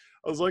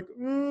 I was like,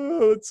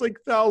 it's like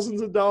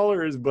thousands of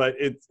dollars, but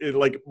it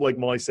like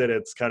Molly said,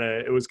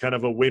 it was kind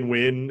of a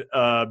win-win,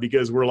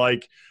 because we're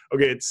like,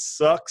 okay, it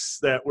sucks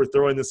that we're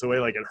throwing this away.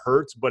 Like it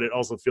hurts, but it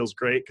also feels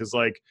great. Cause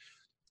like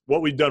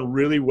what we've done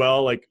really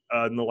well, like,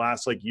 in the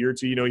last like year or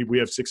two, we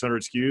have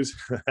 600 SKUs,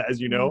 as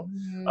you know.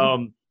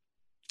 Mm-hmm.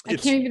 I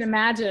can't even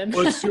imagine.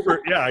 Well, it's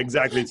super. Yeah,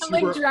 exactly. I'm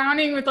like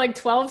drowning with like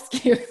 12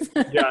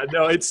 SKUs. Yeah,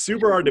 no, it's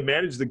super hard to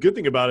manage. The good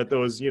thing about it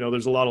though is,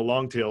 there's a lot of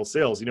long tail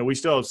sales. We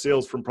still have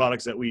sales from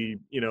products that we,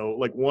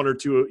 like one or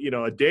two,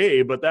 a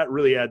day, but that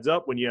really adds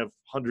up when you have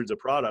hundreds of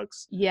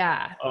products.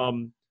 Yeah.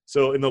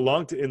 So in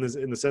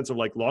the sense of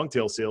like long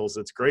tail sales,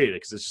 that's great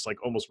because it's just like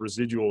almost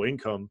residual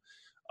income.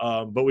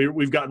 But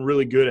we've gotten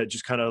really good at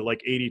just kind of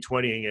like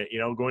 80-20ing it,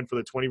 going for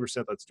the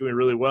 20% that's doing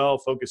really well,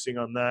 focusing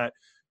on that,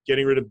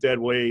 getting rid of dead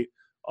weight.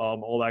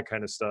 All that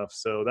kind of stuff.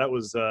 So that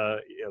was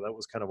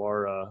kind of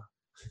our,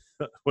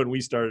 when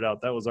we started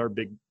out, that was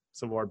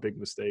some of our big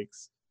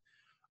mistakes.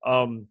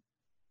 We've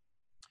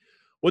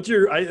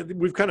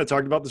kind of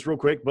talked about this real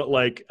quick, but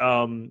like,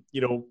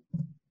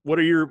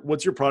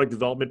 what's your product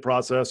development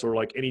process, or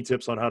like any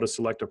tips on how to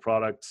select a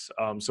product?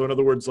 So in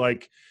other words,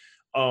 like,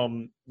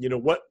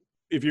 what,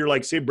 if you're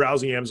like, say,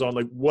 browsing Amazon,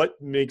 like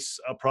what makes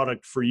a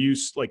product for you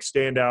like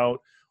stand out?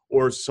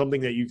 Or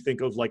something that you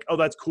think of like, oh,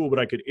 that's cool, but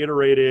I could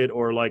iterate it.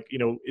 Or like,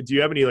 do you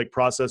have any like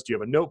process? Do you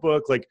have a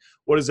notebook? Like,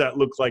 what does that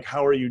look like?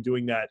 How are you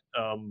doing that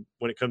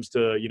when it comes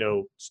to,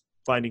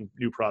 finding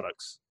new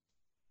products?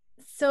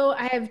 So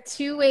I have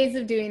two ways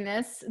of doing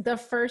this. The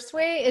first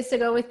way is to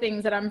go with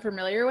things that I'm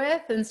familiar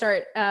with and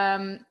start. I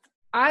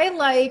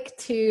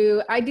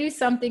do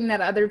something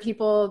that other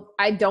people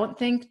I don't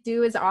think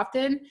do as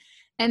often.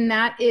 And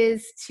that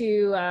is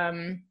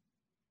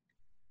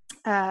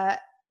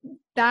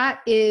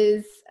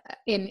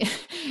and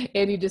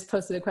Andy just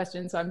posted a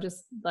question. So I'm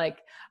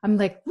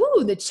like,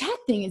 woo, the chat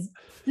thing is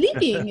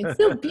bleeping. It's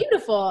so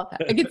beautiful.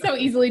 I get so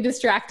easily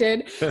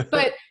distracted.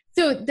 But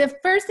so the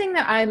first thing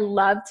that I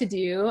love to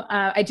do,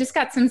 I just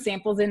got some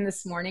samples in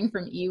this morning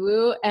from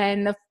Iwu.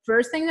 And the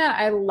first thing that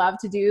I love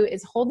to do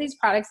is hold these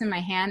products in my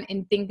hand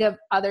and think of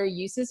other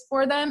uses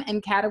for them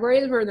and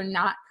categories where they're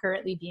not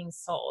currently being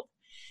sold.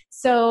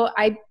 So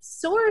I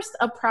sourced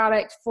a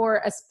product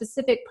for a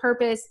specific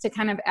purpose to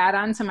kind of add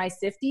on to my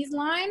Sifties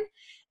line.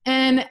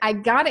 And I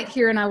got it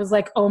here and I was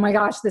like, oh my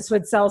gosh, this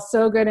would sell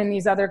so good in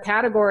these other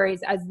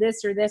categories as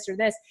this or this or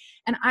this.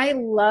 And I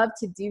love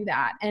to do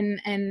that.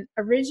 And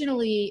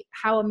originally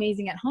How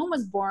Amazing at Home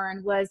was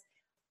born was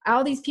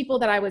all these people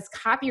that I was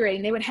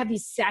copywriting, they would have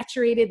these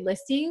saturated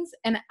listings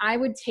and I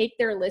would take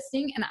their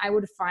listing and I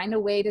would find a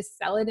way to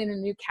sell it in a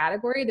new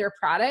category, their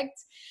product.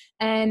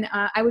 And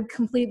I would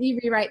completely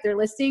rewrite their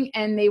listing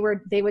and they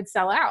would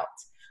sell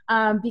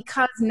out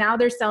because now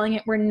they're selling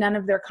it where none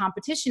of their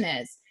competition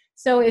is.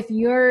 So if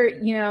you're,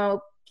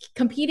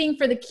 competing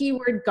for the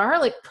keyword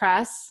garlic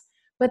press,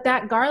 but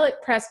that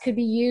garlic press could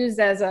be used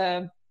as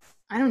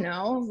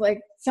like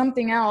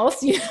something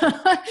else,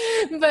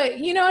 but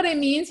you know what I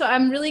mean? So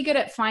I'm really good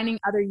at finding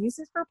other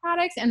uses for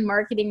products and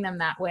marketing them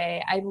that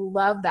way. I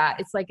love that.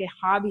 It's like a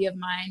hobby of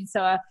mine.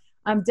 So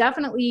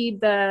definitely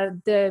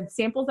the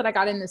samples that I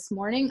got in this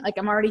morning, like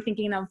I'm already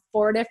thinking of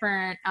 4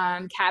 different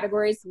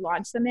categories to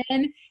launch them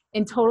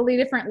in totally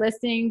different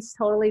listings,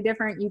 totally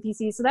different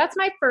UPC. So that's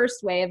my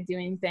first way of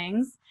doing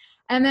things.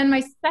 And then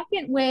my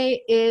second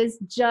way is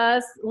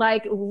just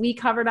like we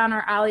covered on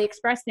our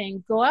AliExpress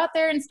thing, go out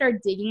there and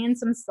start digging in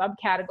some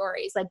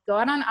subcategories, like go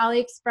out on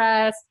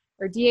AliExpress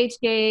or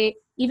DHgate,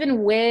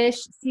 even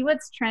Wish, see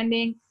what's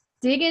trending,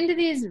 dig into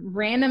these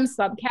random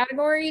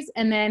subcategories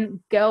and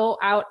then go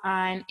out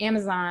on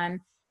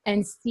Amazon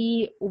and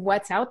see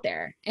what's out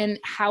there and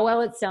how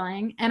well it's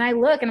selling. And I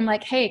look and I'm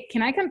like, hey,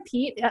 can I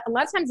compete? A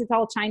lot of times it's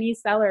all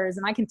Chinese sellers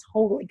and I can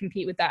totally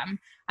compete with them.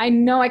 I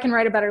know I can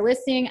write a better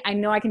listing. I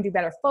know I can do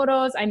better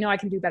photos. I know I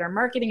can do better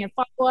marketing and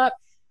follow-up.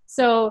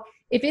 So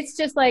if it's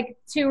just like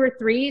 2 or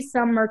 3,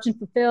 some merchant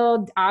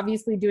fulfilled,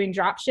 obviously doing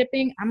drop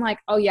shipping, I'm like,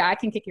 oh yeah, I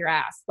can kick your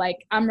ass. Like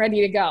I'm ready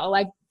to go.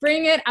 Like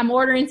bring it. I'm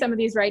ordering some of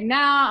these right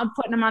now. I'm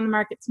putting them on the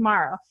market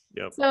tomorrow.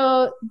 Yep.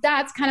 So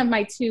that's kind of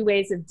my 2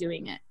 ways of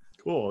doing it.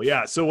 Cool.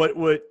 Yeah. So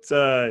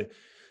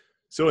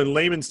So in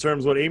layman's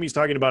terms, what Amy's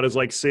talking about is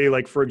like, say,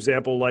 like, for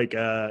example, like,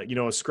 you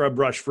know, a scrub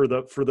brush for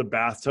the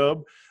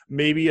bathtub.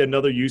 Maybe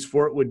another use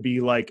for it would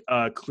be like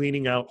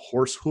cleaning out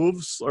horse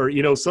hooves, or,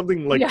 you know,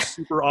 something like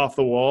super off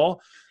the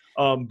wall.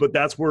 But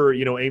that's where,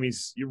 you know,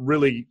 Amy's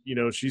really, you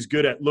know, she's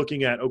good at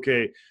looking at,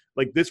 okay,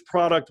 like this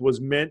product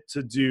was meant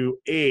to do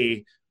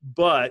A,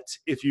 but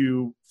if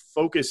you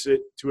focus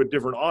it to a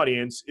different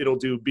audience, it'll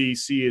do B,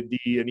 C, and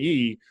D, and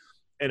E.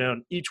 And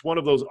on each one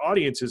of those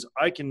audiences,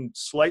 I can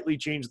slightly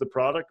change the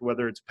product,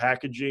 whether it's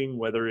packaging,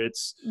 whether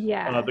it's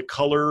the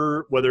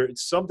color, whether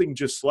it's something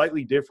just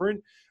slightly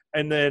different.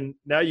 And then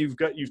now you've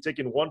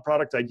taken one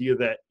product idea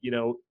that, you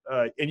know,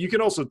 and you can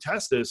also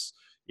test this,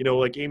 you know,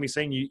 like Amy's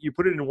saying, you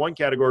put it in one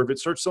category. If it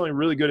starts selling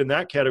really good in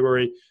that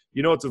category,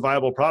 you know, it's a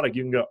viable product.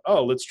 You can go,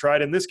 oh, let's try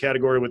it in this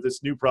category with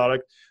this new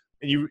product.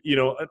 And you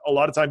know, a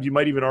lot of times you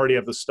might even already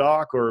have the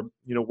stock, or,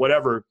 you know,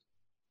 whatever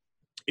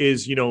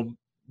is, you know,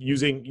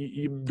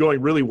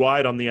 going really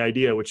wide on the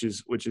idea, which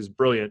is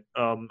brilliant.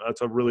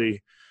 That's a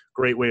really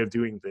great way of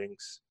doing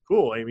things.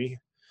 Cool, Amy.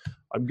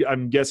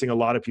 I'm guessing a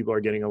lot of people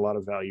are getting a lot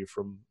of value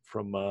from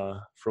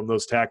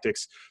those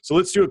tactics. So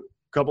let's do a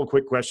couple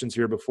quick questions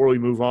here before we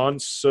move on.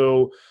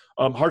 So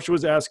Harsha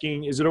was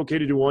asking, is it okay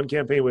to do one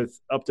campaign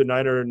with up to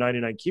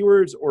 999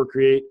 keywords, or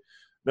create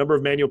number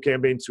of manual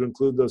campaigns to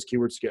include those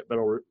keywords to get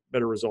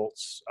better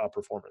results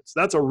performance?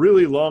 That's a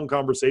really long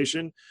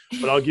conversation,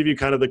 but I'll give you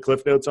kind of the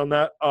cliff notes on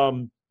that.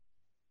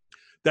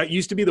 That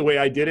used to be the way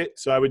I did it.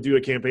 So I would do a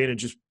campaign and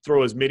just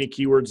throw as many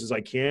keywords as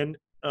I can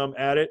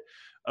at it.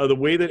 The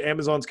way that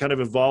Amazon's kind of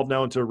evolved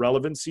now into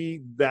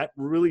relevancy, that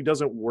really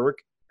doesn't work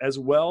as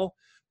well.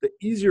 The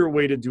easier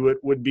way to do it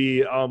would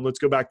be, let's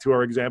go back to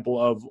our example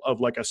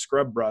of like a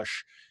scrub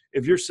brush.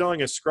 If you're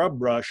selling a scrub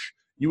brush,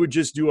 you would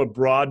just do a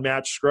broad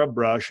match scrub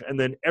brush, and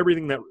then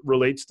everything that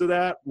relates to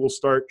that will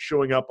start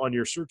showing up on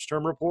your search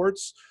term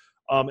reports.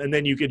 And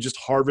then you could just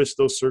harvest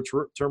those search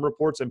term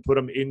reports and put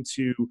them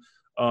into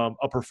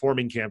a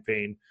performing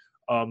campaign.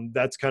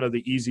 That's kind of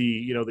the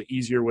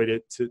easier way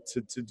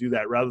to do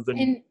that, rather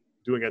than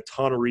doing a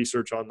ton of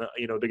research on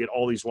to get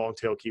all these long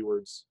tail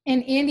keywords.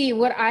 And Andy,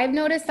 what I've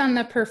noticed on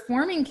the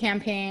performing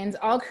campaigns,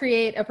 I'll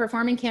create a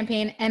performing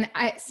campaign, and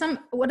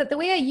the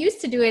way I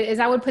used to do it is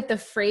I would put the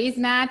phrase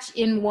match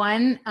in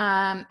one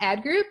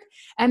ad group,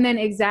 and then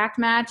exact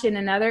match in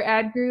another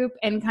ad group,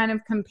 and kind of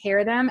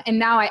compare them. And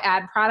now I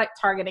add product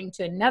targeting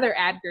to another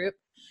ad group.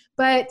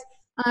 But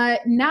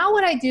now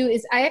what I do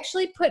is I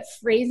actually put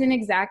phrase and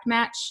exact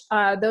match,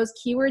 those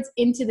keywords,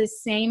 into the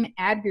same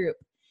ad group.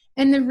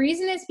 And the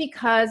reason is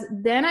because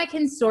then I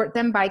can sort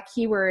them by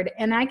keyword,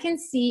 and I can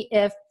see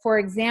if, for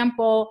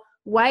example,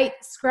 white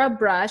scrub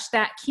brush,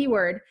 that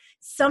keyword,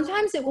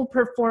 sometimes it will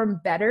perform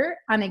better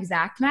on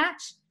exact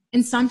match,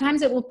 and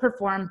sometimes it will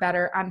perform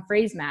better on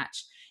phrase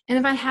match. And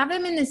if I have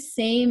them in the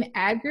same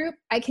ad group,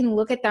 I can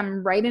look at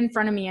them right in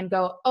front of me and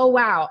go, oh,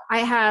 wow,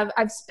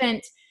 I've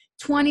spent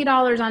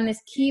 $20 on this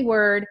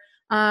keyword.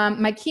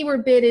 My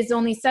keyword bid is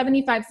only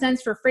 75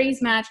 cents for phrase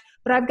match,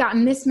 but I've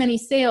gotten this many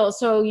sales.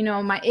 So,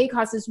 my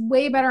ACoS is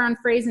way better on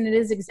phrase than it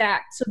is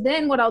exact. So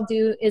then what I'll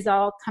do is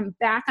I'll come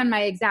back on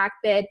my exact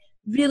bid,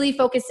 really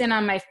focus in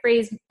on my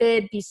phrase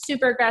bid, be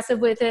super aggressive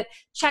with it,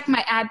 check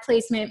my ad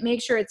placement, make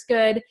sure it's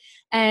good.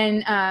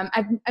 And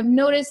I've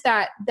noticed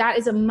that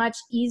is a much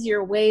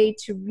easier way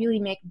to really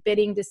make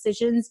bidding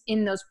decisions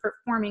in those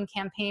performing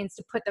campaigns,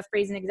 to put the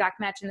phrase and exact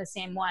match in the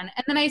same one.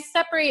 And then I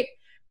separate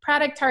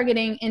product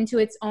targeting into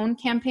its own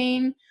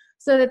campaign,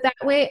 so that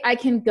way I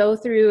can go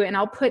through and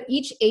I'll put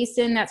each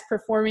ASIN that's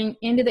performing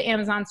into the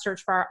Amazon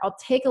search bar. I'll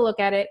take a look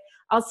at it.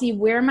 I'll see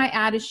where my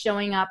ad is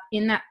showing up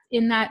in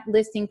that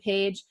listing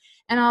page,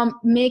 and I'll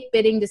make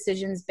bidding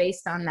decisions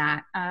based on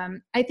that.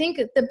 I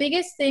think the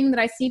biggest thing that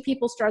I see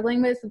people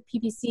struggling with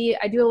PPC,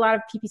 I do a lot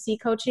of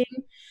PPC coaching,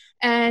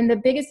 and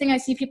the biggest thing I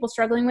see people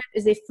struggling with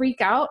is they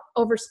freak out,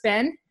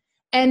 overspend,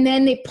 and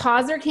then they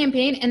pause their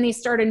campaign and they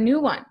start a new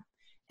one.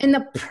 And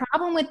the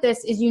problem with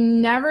this is you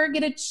never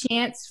get a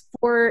chance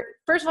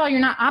first of all, you're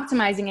not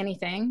optimizing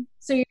anything,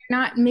 so you're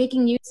not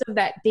making use of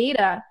that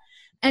data.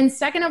 And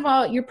second of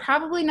all, you're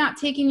probably not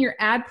taking your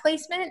ad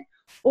placement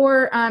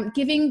or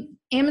giving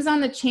Amazon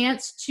the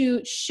chance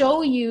to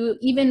show you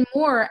even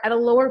more at a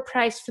lower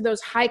price for those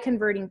high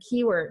converting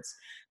keywords,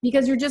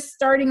 because you're just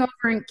starting over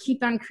and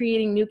keep on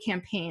creating new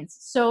campaigns.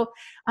 So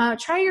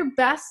try your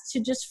best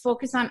to just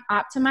focus on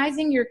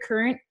optimizing your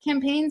current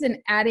campaigns and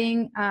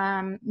adding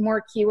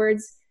more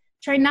keywords.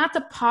 Try not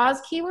to pause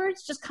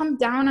keywords, just come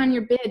down on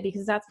your bid,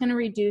 because that's going to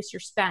reduce your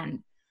spend.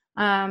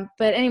 But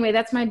anyway,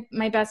 that's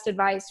my best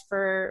advice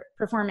for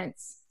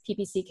performance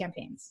PPC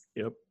campaigns.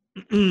 Yep.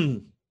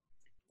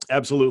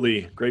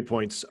 Absolutely. Great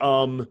points.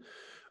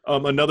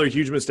 Another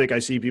huge mistake I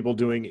see people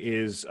doing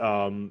is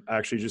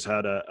actually just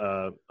had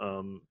I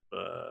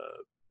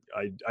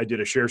did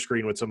a share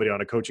screen with somebody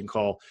on a coaching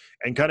call,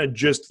 and kind of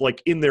just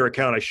like in their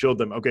account, I showed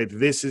them, okay,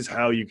 this is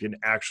how you can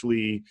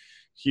actually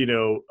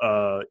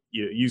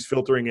use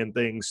filtering and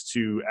things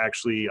to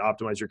actually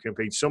optimize your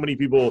campaign. So many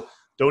people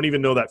don't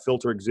even know that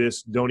filter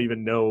exists, don't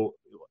even know,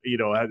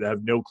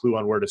 have no clue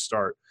on where to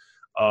start.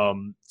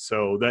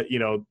 So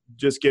that,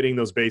 just getting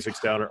those basics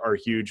down are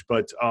huge.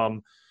 But,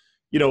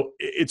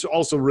 it's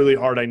also really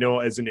hard, I know,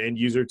 as an end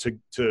user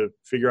to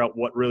figure out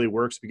what really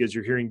works, because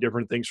you're hearing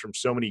different things from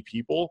so many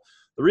people.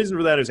 The reason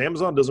for that is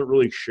Amazon doesn't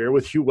really share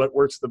with you what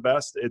works the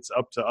best. It's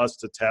up to us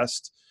to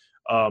test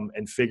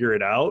and figure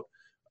it out.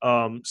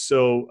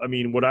 So, I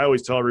mean, what I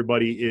always tell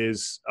everybody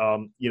is,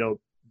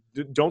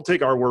 don't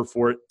take our word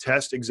for it.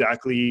 Test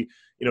exactly,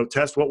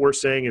 test what we're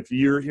saying. If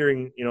you're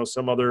hearing,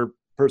 some other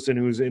person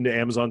who's into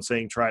Amazon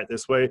saying, try it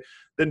this way,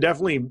 then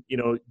definitely,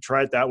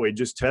 try it that way.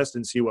 Just test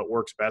and see what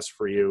works best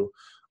for you.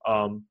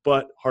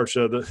 But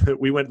Harsha,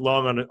 we went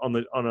long on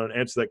an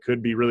answer that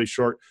could be really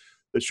short.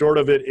 The short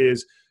of it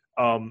is,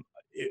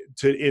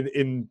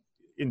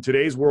 in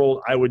today's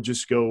world, I would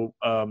just go,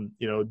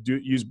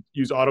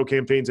 use auto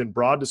campaigns and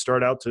broad to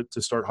start out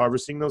to start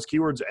harvesting those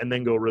keywords, and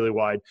then go really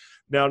wide.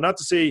 Now, not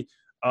to say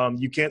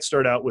you can't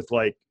start out with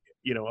like,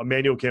 a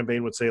manual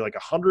campaign would say like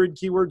 100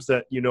 keywords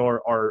that,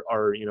 are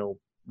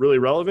really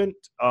relevant.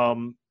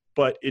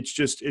 But it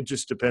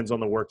just depends on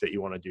the work that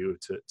you want to do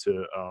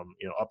to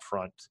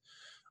upfront.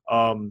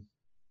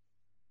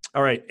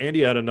 All right,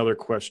 Andy had another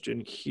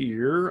question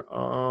here.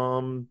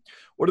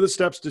 What are the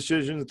steps,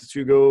 decisions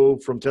to go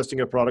from testing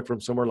a product from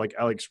somewhere like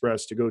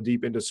AliExpress to go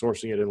deep into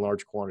sourcing it in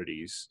large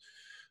quantities?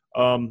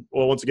 Well,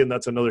 once again,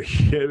 that's another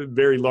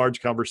very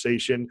large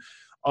conversation.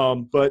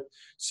 But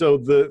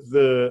so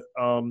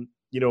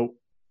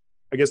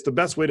I guess the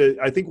best way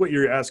I think what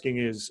you're asking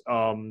is,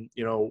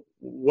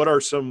 what are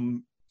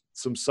some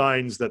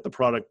signs that the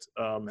product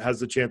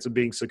has the chance of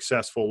being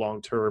successful long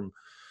term?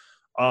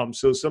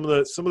 So some of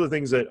the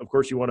things that, of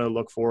course, you want to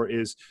look for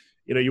is,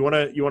 you want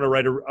to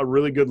write a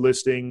really good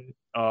listing.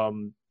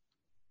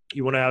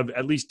 You want to have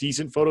at least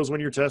decent photos when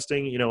you're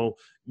testing.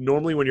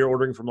 Normally when you're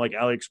ordering from like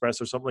AliExpress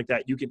or something like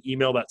that, you can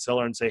email that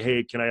seller and say,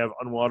 hey, can I have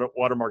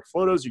watermarked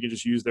photos? You can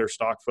just use their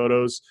stock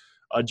photos.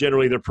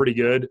 Generally, they're pretty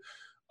good.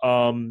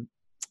 And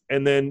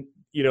then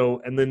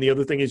the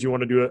other thing is you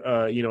want to do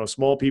a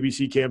small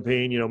PPC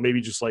campaign,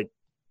 maybe just like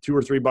 $2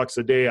 or $3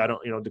 a day. I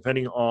don't,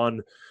 depending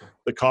on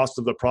the cost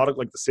of the product,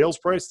 like the sales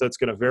price, that's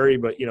going to vary,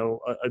 but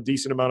a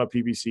decent amount of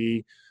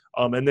PPC.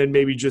 And then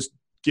maybe just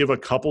give a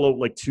couple of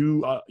like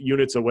 2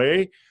 units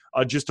away,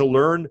 just to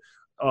learn,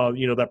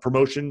 that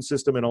promotion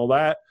system and all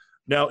that.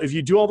 Now, if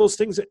you do all those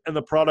things and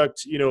the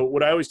product,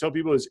 what I always tell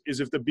people is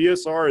if the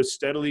BSR is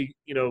steadily,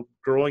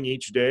 growing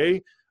each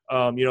day,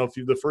 if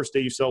the first day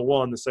you sell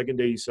 1, the second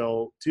day you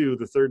sell 2,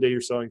 the third day you're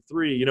selling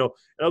 3, in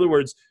other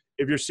words,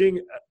 if you're seeing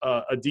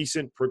a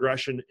decent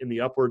progression in the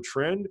upward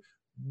trend,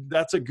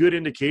 that's a good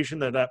indication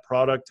that that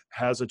product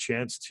has a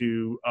chance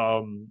to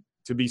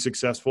be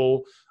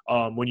successful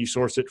when you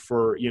source it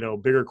for,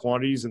 bigger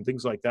quantities and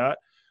things like that.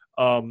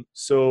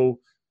 So,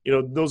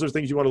 those are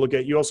things you want to look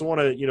at. You also want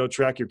to,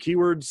 track your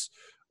keywords,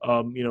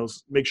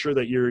 make sure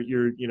that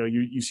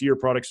you see your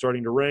product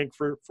starting to rank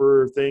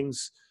for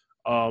things,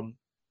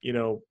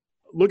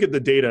 look at the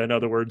data, in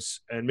other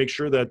words, and make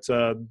sure that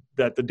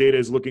that the data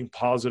is looking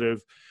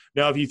positive.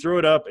 Now, if you throw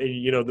it up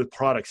and, the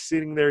product's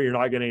sitting there, you're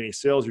not getting any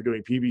sales, you're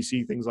doing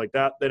PPC, things like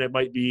that, then it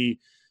might be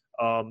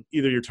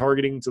either you're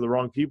targeting to the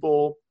wrong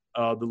people,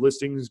 the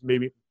listings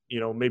maybe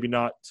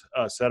not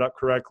set up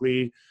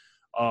correctly,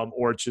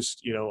 or it's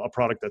just, a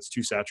product that's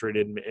too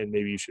saturated and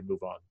maybe you should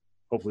move on.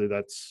 Hopefully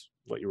that's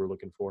what you were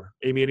looking for.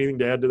 Amy, anything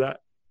to add to that?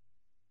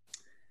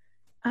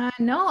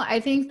 No, I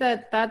think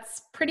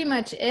that's pretty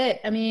much it.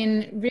 I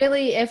mean,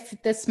 really, if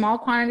the small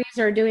quantities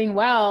are doing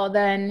well,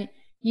 then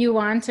you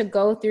want to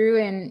go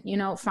through and,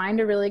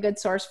 find a really good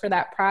source for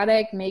that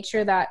product. Make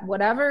sure that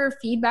whatever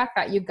feedback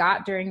that you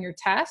got during your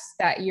test,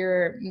 that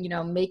you're,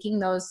 making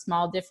those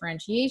small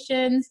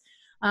differentiations.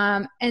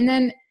 And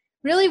then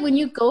really when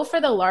you go for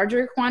the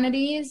larger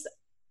quantities,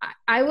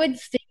 I would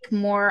think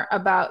more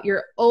about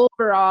your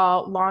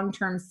overall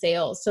long-term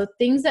sales. So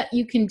things that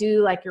you can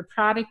do, like your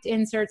product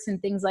inserts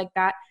and things like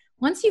that.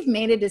 Once you've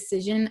made a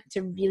decision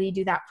to really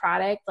do that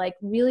product, like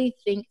really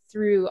think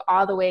through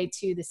all the way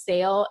to the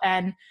sale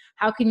and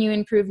how can you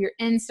improve your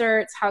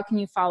inserts? How can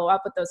you follow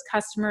up with those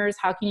customers?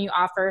 How can you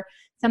offer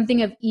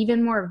something of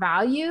even more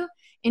value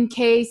in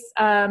case,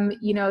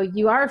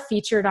 you are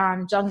featured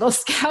on Jungle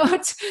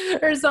Scout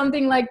or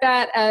something like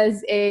that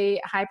as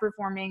a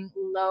high-performing,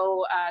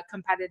 low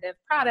competitive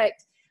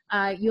product,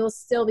 you'll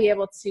still be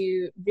able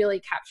to really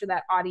capture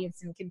that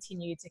audience and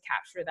continue to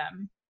capture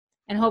them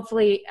and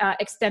hopefully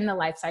extend the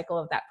life cycle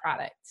of that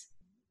product.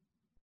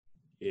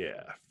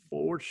 Yeah,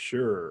 for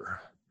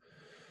sure.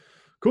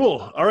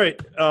 Cool. All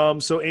right.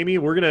 So Amy,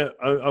 I'm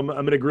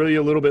gonna grill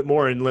you a little bit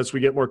more unless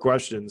we get more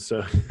questions.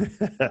 So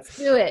let's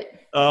do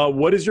it.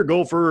 What is your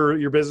goal for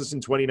your business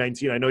in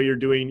 2019? I know you're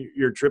doing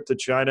your trip to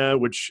China,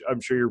 which I'm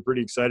sure you're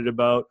pretty excited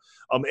about.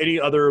 Any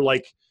other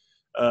and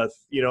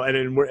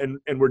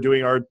we're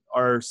doing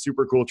our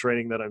super cool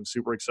training that I'm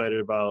super excited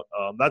about.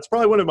 That's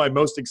probably one of my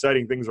most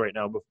exciting things right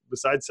now. But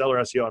besides Seller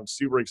SEO, I'm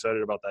super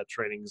excited about that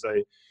training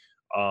because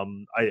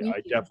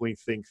I definitely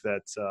think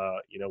that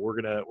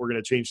we're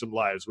gonna change some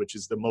lives, which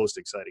is the most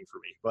exciting for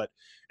me. But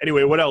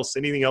anyway, what else?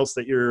 Anything else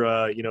that you're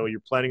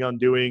planning on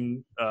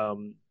doing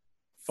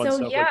fun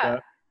stuff like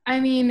that? I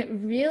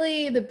mean,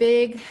 really the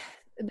big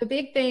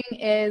thing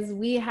is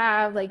we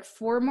have like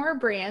 4 more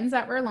brands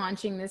that we're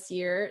launching this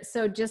year.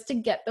 So just to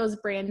get those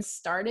brands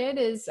started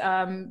is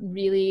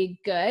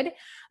really good.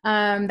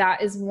 That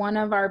is one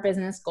of our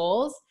business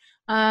goals.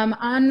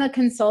 On the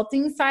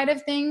consulting side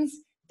of things,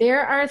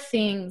 there are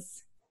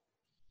things,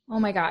 oh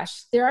my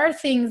gosh, there are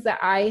things that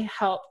I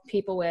help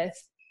people with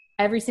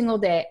every single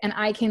day. And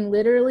I can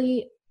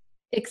literally,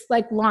 it's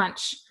like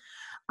launch.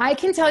 I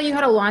can tell you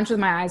how to launch with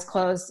my eyes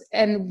closed.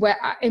 And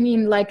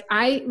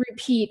I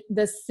repeat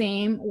the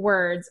same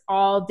words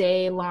all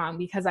day long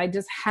because I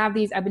just have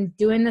these, I've been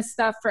doing this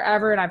stuff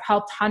forever and I've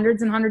helped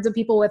hundreds and hundreds of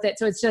people with it.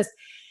 So it's just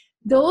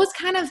those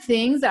kind of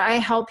things that I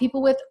help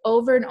people with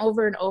over and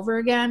over and over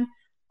again.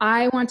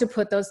 I want to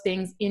put those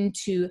things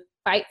into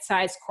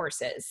bite-sized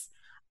courses.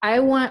 I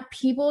want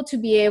people to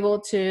be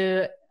able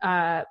to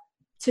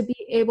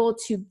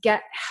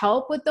get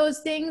help with those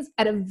things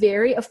at a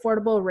very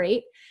affordable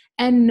rate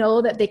and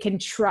know that they can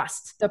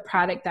trust the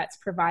product that's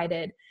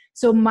provided.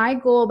 So my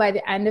goal by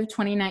the end of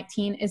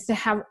 2019 is to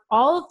have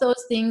all of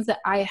those things that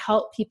I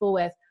help people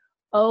with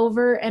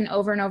over and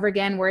over and over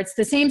again, where it's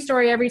the same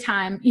story every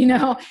time,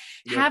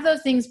 have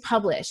those things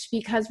published.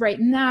 Because right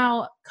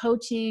now,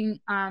 coaching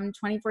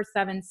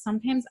 24/7,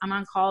 sometimes I'm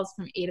on calls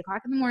from 8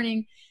 o'clock in the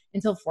morning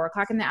until 4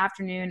 o'clock in the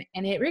afternoon.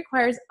 And it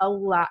requires a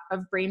lot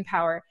of brain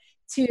power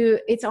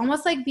it's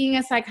almost like being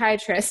a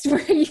psychiatrist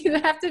where you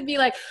have to be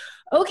like,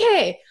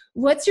 okay,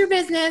 what's your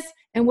business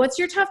and what's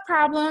your tough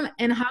problem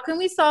and how can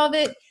we solve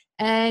it?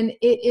 And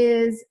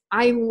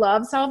I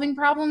love solving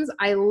problems.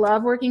 I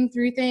love working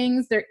through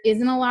things. There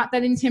isn't a lot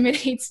that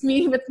intimidates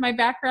me with my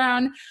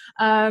background.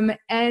 And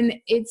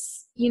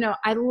it's,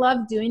 I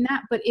love doing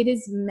that, but it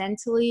is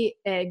mentally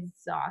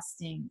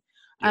exhausting.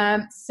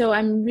 So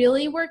I'm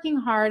really working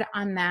hard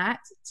on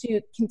that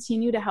to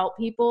continue to help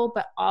people,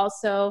 but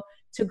also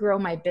to grow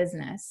my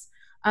business.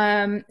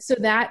 So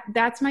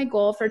that's my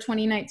goal for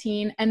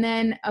 2019. And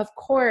then of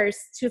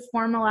course, to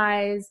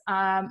formalize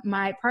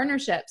my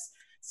partnerships.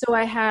 So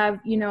I have,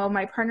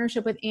 my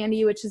partnership with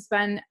Andy, which has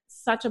been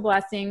such a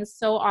blessing,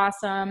 so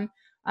awesome.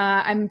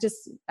 I'm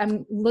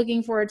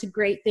looking forward to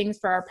great things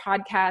for our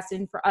podcast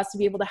and for us to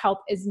be able to help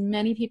as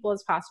many people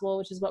as possible,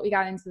 which is what we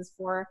got into this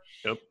for.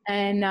 Yep.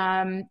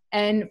 And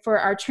for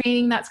our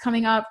training that's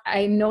coming up,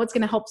 I know it's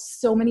going to help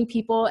so many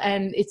people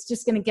and it's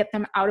just going to get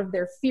them out of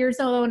their fear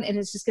zone and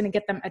it's just going to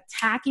get them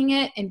attacking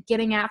it and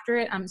getting after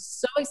it. I'm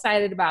so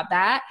excited about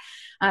that.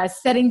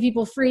 Setting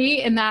people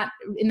free in that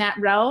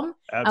realm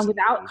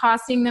without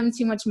costing them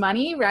too much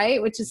money, right?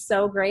 Which is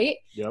so great.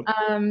 Yep.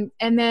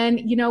 And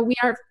then,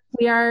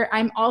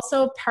 I'm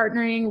also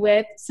partnering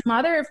with some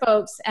other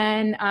folks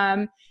and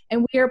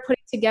we are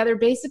putting together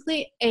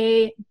basically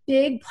a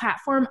big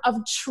platform of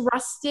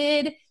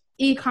trusted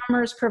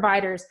e-commerce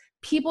providers,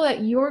 people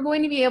that you're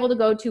going to be able to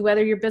go to,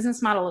 whether your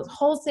business model is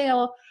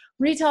wholesale,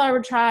 retail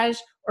arbitrage,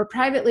 or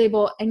private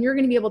label, and you're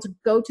going to be able to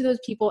go to those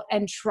people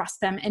and trust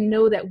them and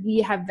know that we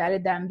have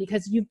vetted them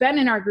because you've been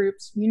in our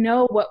groups, you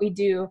know what we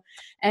do.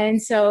 And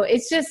so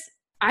it's just,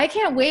 I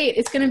can't wait.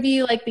 It's going to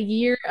be like the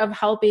year of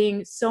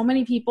helping so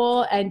many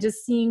people and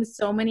just seeing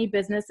so many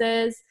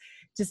businesses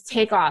just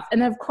take off.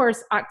 And of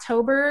course,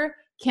 October,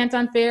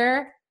 Canton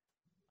Fair.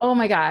 Oh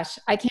my gosh,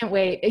 I can't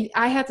wait.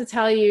 I have to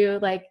tell you,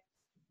 like,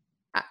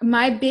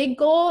 my big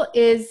goal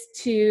is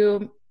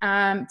to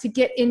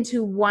get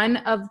into one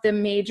of the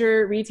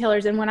major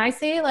retailers. And when I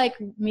say like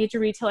major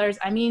retailers,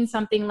 I mean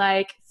something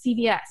like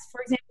CVS.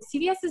 For example,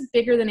 CVS is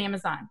bigger than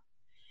Amazon.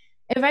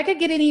 If I could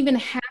get in even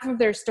half of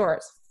their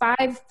stores,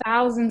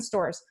 5,000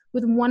 stores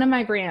with one of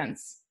my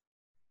brands,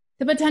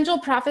 the potential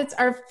profits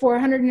are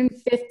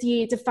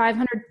 $450,000 to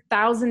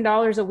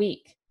 $500,000 a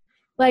week.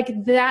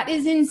 Like that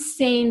is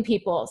insane,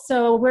 people.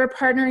 So we're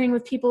partnering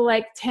with people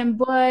like Tim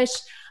Bush,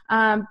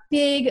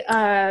 big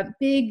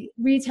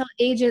retail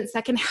agents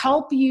that can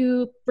help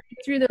you break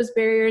through those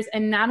barriers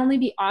and not only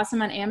be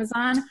awesome on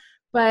Amazon,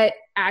 but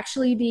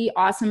actually be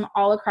awesome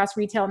all across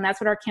retail. And that's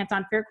what our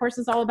Canton Fair course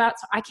is all about.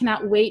 So I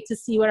cannot wait to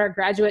see what our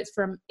graduates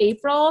from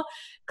April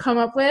come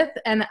up with.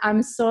 And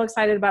I'm so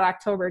excited about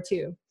October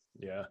too.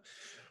 Yeah.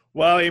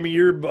 Well, Amy,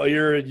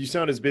 you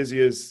sound as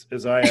busy as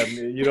I am.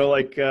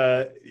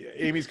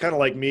 Amy's kind of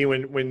like me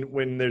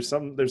when there's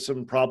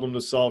some problem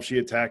to solve, she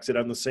attacks it.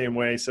 I'm the same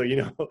way. So,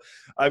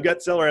 I've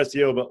got seller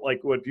SEO, but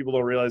like what people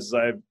don't realize is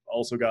I've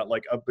also got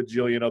like a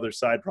bajillion other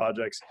side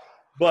projects.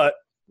 But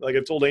like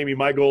I've told Amy,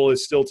 my goal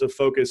is still to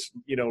focus,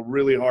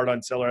 really hard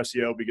on seller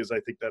SEO because I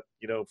think that,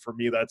 for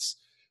me, that's,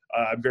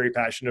 I'm very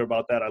passionate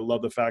about that. I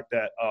love the fact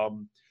that, a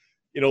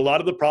lot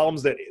of the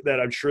problems that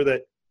I'm sure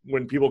that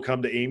when people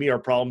come to Amy are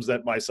problems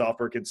that my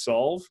software can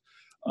solve.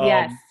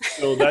 Yes.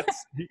 So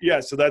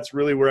that's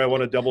really where I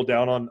want to double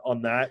down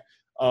on that.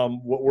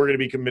 What we're going to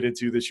be committed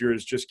to this year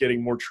is just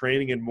getting more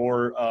training and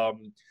more,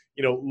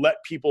 let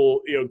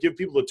people, give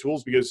people the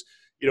tools because,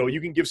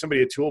 you can give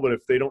somebody a tool, but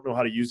if they don't know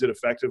how to use it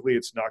effectively,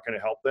 it's not going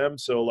to help them.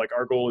 So like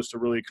our goal is to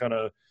really kind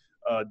of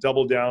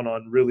double down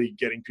on really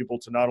getting people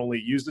to not only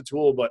use the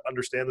tool, but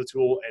understand the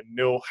tool and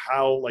know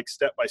how, like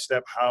step by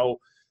step, how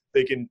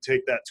they can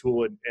take that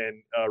tool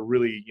and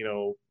really,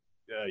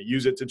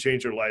 use it to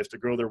change their lives, to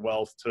grow their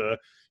wealth, to,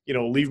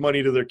 leave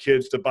money to their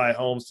kids, to buy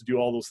homes, to do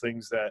all those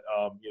things that,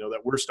 that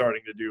we're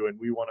starting to do. And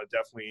we want to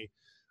definitely,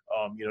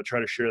 try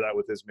to share that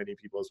with as many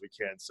people as we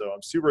can. So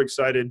I'm super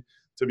excited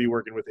to be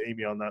working with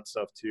Amy on that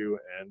stuff too.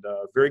 And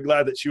very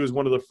glad that she was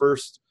one of the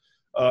first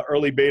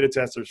early beta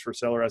testers for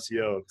Seller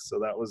SEO. So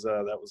that was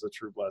a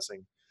true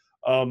blessing.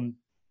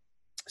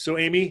 So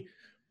Amy,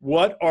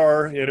 I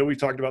know we've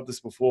talked about this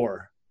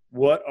before.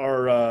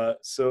 Can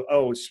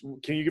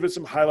you give us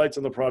some highlights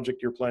on the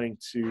project you're planning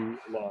to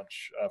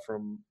launch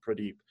from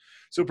Pradeep?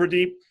 So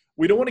Pradeep,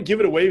 we don't want to give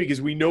it away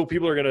because we know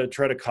people are going to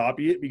try to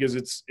copy it, because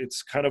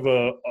it's kind of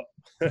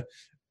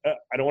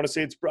I don't want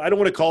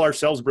to call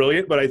ourselves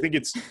brilliant, but I think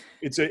it's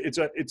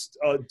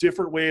a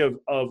different way of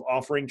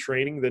offering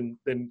training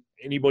than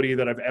anybody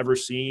that I've ever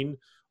seen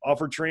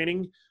offer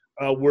training,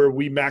 where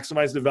we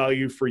maximize the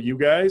value for you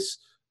guys.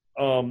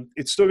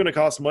 It's still going to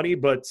cost money,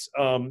 but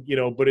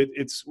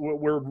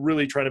we're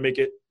really trying to make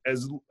it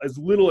as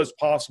little as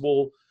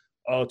possible,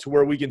 to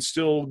where we can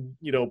still,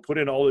 put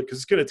in all it, because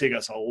it's going to take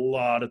us a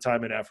lot of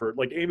time and effort.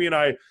 Like Amy and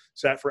I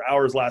sat for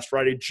hours last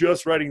Friday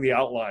just writing the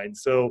outline.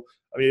 So,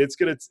 I mean, it's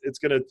going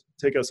to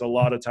take us a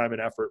lot of time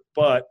and effort,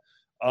 but,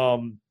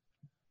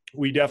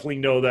 we definitely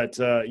know that,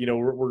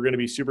 we're going to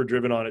be super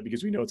driven on it,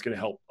 because we know it's going to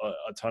help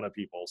a ton of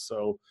people.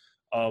 So,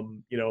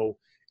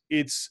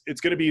 it's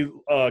going to be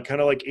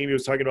kind of like Amy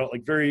was talking about,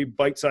 like very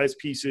bite-sized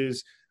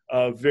pieces,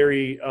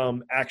 very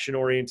action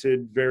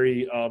oriented,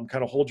 very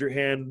kind of hold your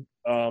hand.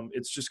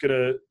 It's just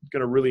going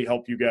to really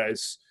help you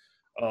guys.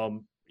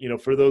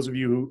 For those of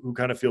you who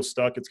kind of feel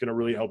stuck, it's going to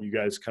really help you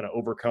guys kind of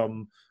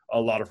overcome a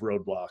lot of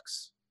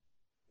roadblocks.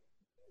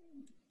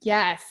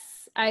 Yes,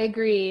 I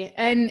agree.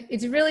 And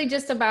it's really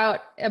just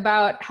about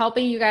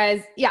helping you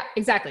guys. Yeah,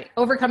 exactly.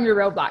 Overcome your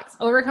roadblocks,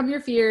 overcome your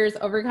fears,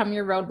 overcome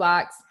your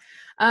roadblocks.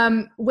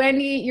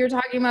 Wendy, you're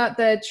talking about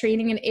the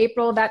training in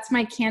April. That's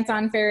my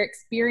Canton Fair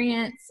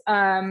experience.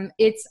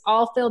 It's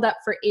all filled up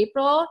for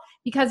April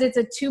because it's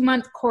a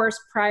 2-month course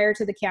prior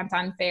to the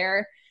Canton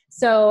Fair.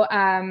 So,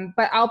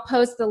 but I'll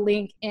post the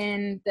link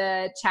in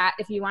the chat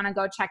if you want to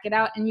go check it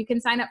out, and you can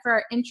sign up for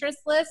our interest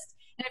list.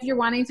 And if you're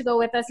wanting to go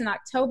with us in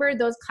October,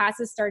 those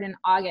classes start in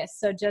August.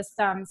 So just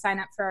sign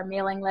up for our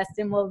mailing list,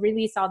 and we'll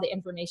release all the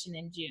information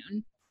in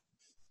June.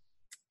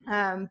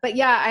 But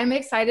yeah, I'm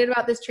excited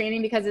about this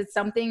training because it's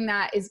something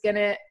that it's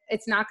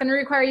not going to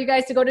require you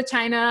guys to go to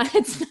China.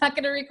 It's not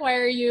going to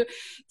require you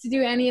to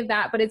do any of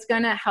that, but it's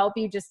going to help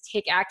you just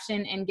take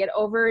action and get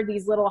over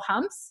these little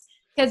humps.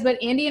 Because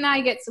what Andy and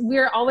I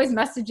we're always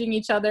messaging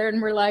each other,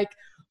 and we're like,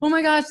 oh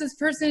my gosh, this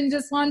person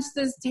just launched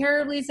this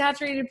terribly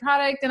saturated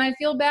product and I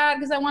feel bad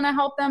because I want to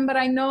help them, but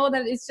I know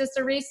that it's just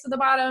a race to the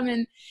bottom.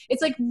 And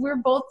it's like, we're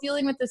both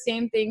dealing with the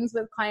same things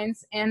with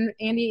clients, and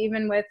Andy,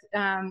 even with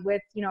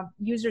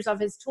users of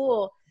his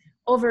tool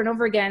over and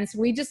over again. So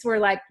we just were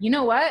like, you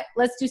know what,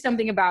 let's do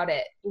something about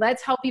it.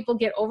 Let's help people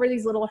get over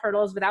these little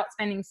hurdles without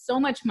spending so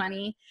much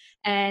money,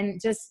 and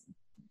just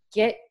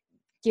get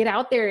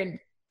out there and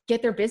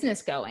get their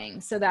business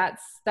going. So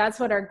that's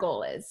what our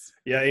goal is.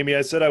 Yeah, Amy,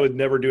 I said I would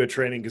never do a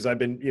training because I've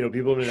been,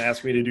 people have been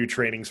asking me to do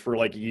trainings for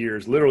like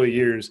years, literally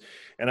years.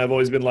 And I've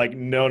always been like,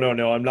 no,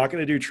 I'm not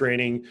going to do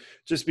training,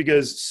 just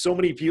because so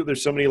many people,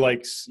 there's so many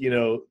like,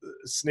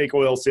 snake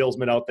oil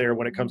salesmen out there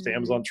when it comes to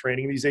Amazon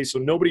training these days. So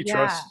nobody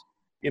trusts,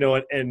 I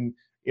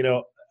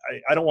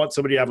don't want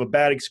somebody to have a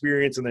bad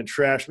experience and then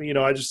trash me.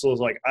 I just was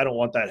like, I don't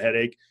want that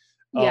headache.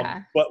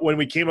 But when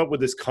we came up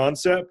with this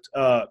concept,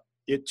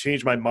 it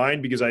changed my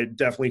mind, because I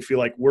definitely feel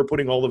like we're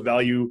putting all the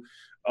value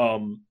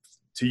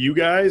to you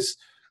guys.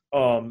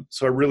 So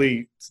I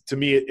really, to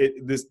me,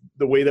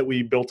 the way that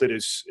we built it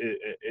is,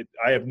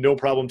 I have no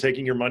problem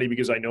taking your money,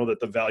 because I know that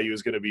the value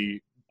is going to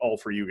be all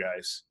for you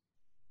guys.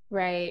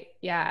 Right.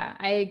 Yeah,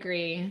 I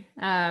agree.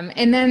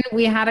 And then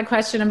we had a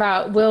question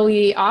about, will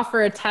we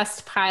offer a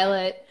test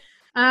pilot?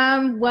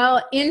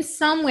 Well, in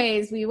some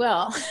ways we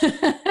will.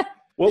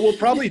 What we'll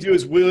probably do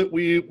is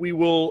we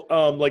will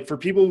like, for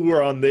people who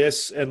are on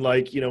this, and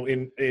like,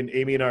 in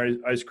Amy and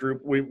I's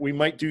group, we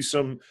might do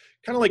some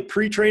kind of like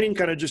pre-training,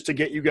 kind of just to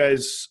get you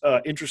guys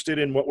interested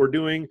in what we're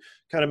doing,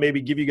 kind of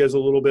maybe give you guys a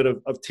little bit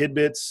of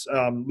tidbits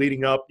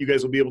leading up. You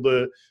guys will be able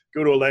to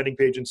go to a landing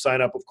page and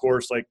sign up, of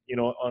course, like,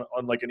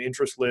 on like an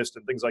interest list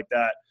and things like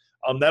that.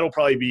 That'll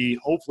probably be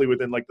hopefully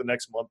within like the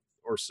next month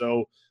or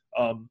so.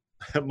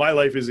 My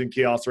life is in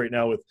chaos right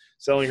now with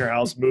selling our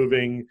house,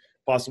 moving,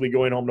 possibly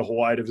going home to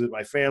Hawaii to visit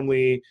my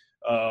family.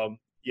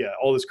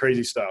 All this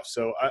crazy stuff.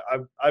 So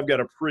I've got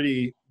a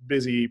pretty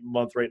busy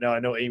month right now. I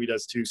know Amy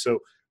does too. So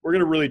we're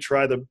going to really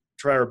try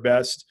our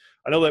best.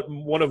 I know that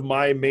one of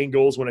my main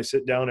goals when I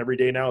sit down every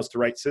day now is to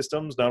write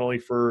systems, not only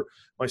for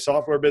my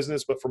software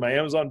business, but for my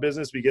Amazon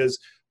business, because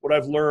what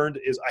I've learned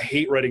is I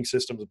hate writing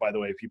systems, by the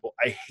way, people.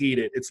 I hate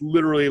it. It's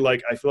literally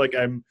like, I feel like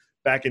I'm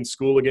back in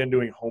school again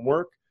doing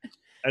homework.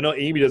 I know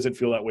Amy doesn't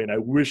feel that way, and I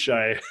wish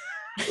I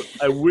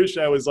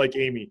was like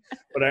Amy,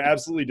 but I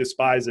absolutely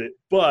despise it.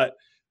 But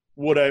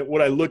what I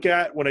look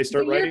at when I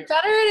start writing, you're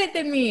better at it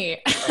than me.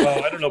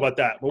 I don't know about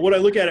that. But what I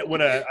look at it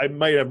when I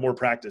might have more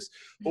practice,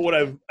 but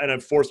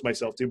I've forced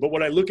myself to, but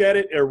when I look at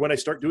it or when I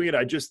start doing it,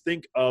 I just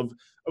think of,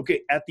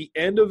 okay, at the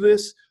end of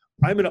this,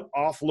 I'm going to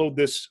offload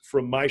this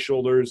from my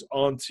shoulders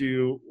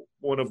onto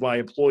one of my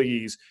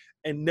employees.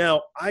 And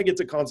now I get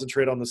to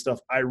concentrate on the stuff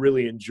I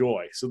really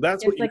enjoy. So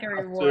that's what like a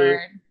reward.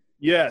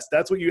 Yes,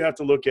 that's what you have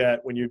to look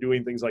at when you're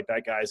doing things like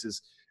that, guys,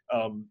 is,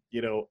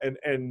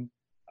 and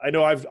I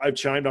know I've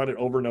chimed on it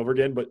over and over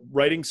again, but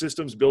writing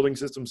systems, building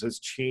systems has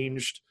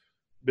changed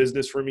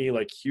business for me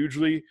like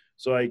hugely.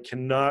 So I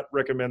cannot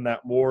recommend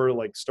that more.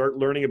 Like, start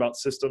learning about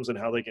systems and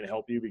how they can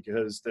help you,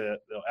 because they'll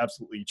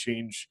absolutely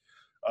change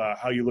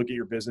how you look at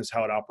your business,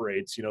 how it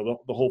operates. The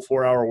whole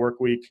 4-hour work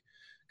week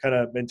kind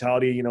of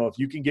mentality. If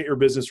you can get your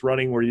business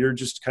running where you're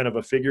just kind of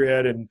a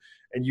figurehead and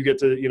you get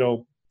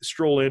to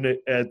stroll in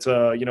at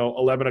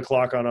 11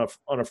 o'clock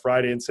on a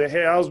Friday and say,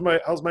 hey, how's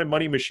my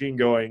money machine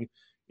going?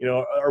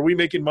 Are we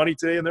making money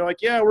today? And they're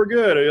like, yeah, we're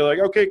good. And you're like,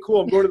 okay,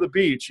 cool. I'm going to the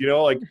beach. You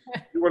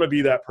want to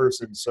be that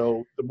person.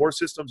 So the more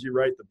systems you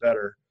write, the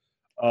better.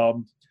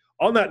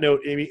 On that note,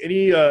 Amy,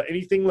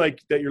 anything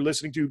like that you're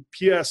listening to?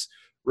 P.S.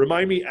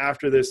 Remind me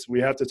after this, we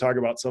have to talk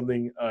about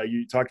something.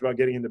 You talked about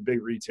getting into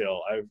big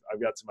retail.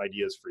 I've got some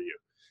ideas for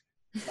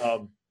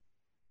you.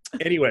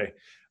 Anyway,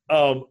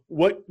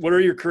 what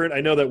are your current?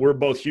 I know that we're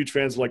both huge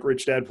fans of like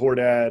Rich Dad Poor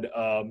Dad.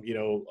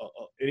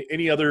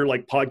 Any other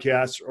like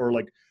podcasts or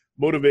like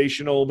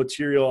motivational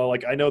material?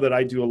 Like, I know that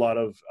I do a lot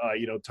of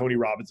Tony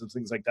Robbins and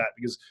things like that,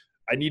 because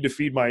I need to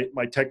feed my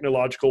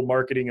technological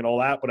marketing and all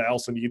that, but I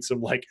also need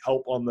some like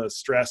help on the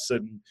stress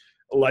and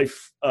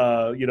life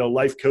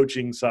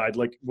coaching side.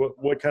 Like,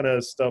 what kind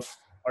of stuff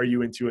are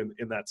you into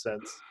in that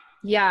sense?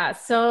 Yeah.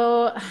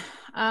 So,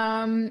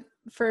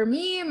 for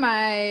me,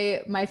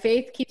 my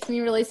faith keeps me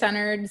really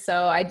centered.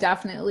 So I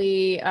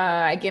definitely,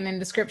 I get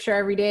into scripture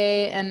every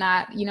day, and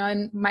that,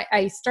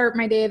 I start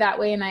my day that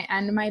way and I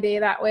end my day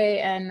that way.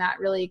 And that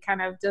really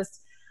kind of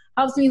just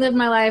helps me live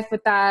my life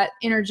with that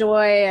inner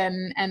joy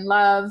and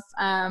love.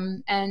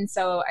 And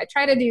so I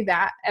try to do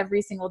that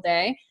every single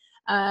day.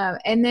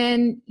 And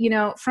then,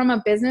 from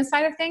a business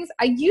side of things,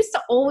 I used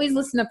to always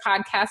listen to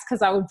podcasts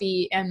because I would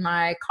be in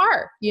my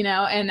car,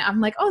 and I'm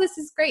like, oh, this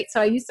is great.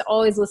 So I used to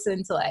always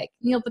listen to like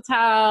Neil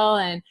Patel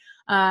and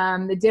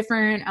the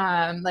different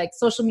like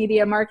social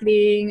media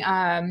marketing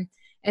and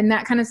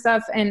that kind of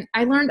stuff. And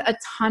I learned a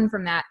ton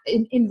from that.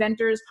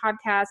 Inventors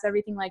podcasts,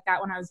 everything like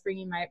that, when I was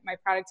bringing my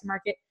product to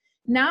market.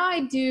 Now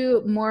I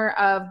do more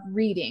of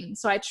reading.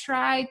 So I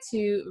try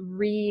to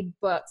read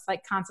books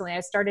like constantly.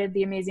 I started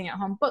the Amazing at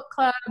Home book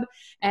club,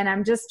 and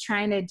I'm just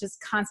trying to just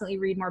constantly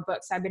read more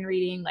books. I've been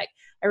reading, like,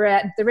 I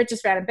read The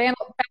Richest Man in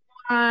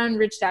Babylon,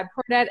 Rich Dad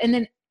Poor Dad. And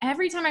then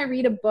every time I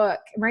read a book,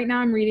 right now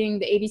I'm reading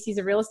The ABCs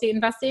of Real Estate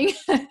Investing.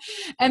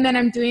 And then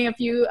I'm doing a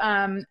few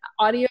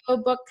audio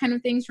book kind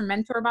of things from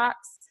MentorBox.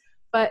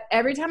 But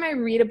every time I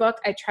read a book,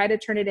 I try to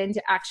turn it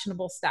into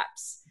actionable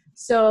steps.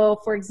 So,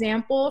 for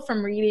example,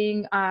 from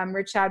reading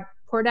Rich Dad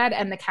Poor Dad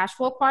and the Cash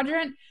Flow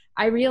Quadrant,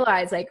 I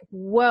realized, like,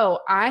 whoa,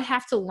 I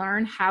have to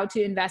learn how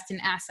to invest in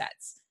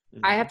assets.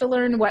 Mm-hmm. I have to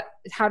learn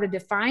how to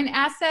define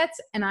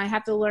assets, and I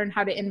have to learn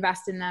how to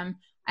invest in them.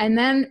 And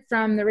then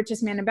from The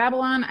Richest Man in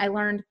Babylon, I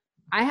learned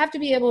I have to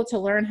be able to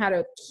learn how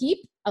to keep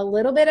a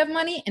little bit of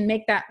money and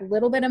make that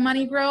little bit of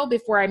money grow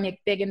before I make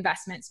big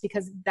investments,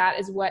 because that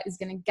is what is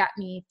going to get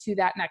me to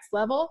that next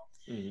level.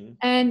 Mm-hmm.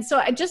 And so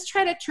I just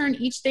try to turn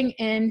each thing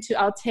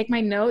I'll take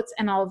my notes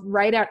and I'll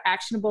write out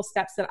actionable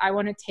steps that I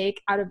want to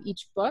take out of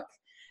each book.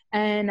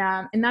 And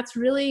that's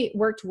really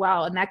worked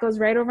well. And that goes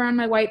right over on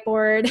my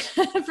whiteboard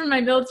from my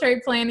military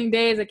planning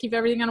days. I keep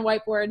everything on a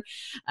whiteboard.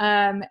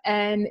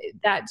 And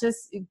that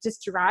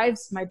just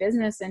drives my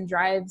business and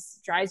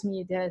drives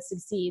me to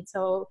succeed.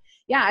 So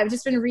yeah, I've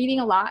just been reading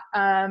a lot.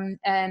 And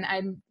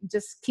I'm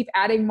just keep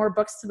adding more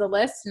books to the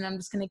list, and I'm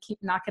just going to keep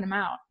knocking them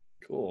out.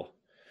 Cool.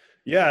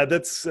 Yeah,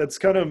 that's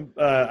kind of,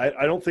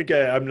 I don't think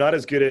I'm not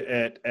as good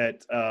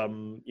at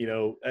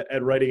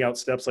writing out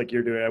steps like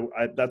you're doing.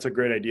 That's a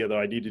great idea, though.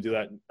 I need to do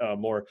that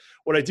more.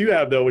 What I do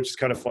have, though, which is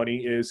kind of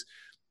funny, is,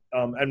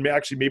 and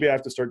actually maybe I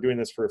have to start doing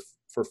this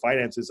for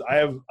finances. I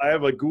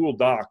have a Google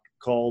Doc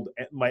called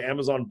my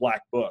Amazon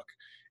Black Book,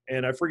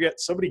 and I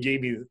forget, somebody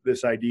gave me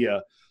this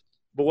idea.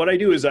 But what I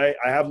do is I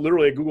have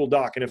literally a Google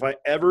Doc, and if I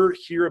ever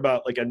hear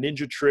about like a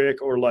ninja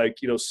trick or like,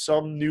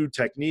 some new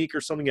technique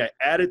or something, I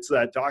add it to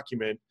that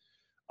document.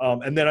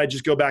 And then I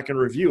just go back and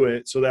review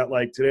it, so that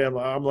like today I'm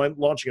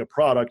launching a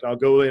product. I'll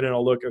go in and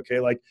I'll look, okay,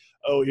 like,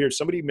 oh, here,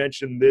 somebody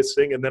mentioned this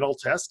thing, and then I'll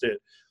test it.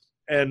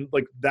 And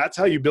like, that's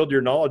how you build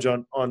your knowledge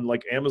on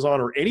like Amazon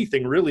or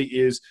anything really,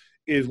 is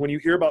when you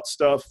hear about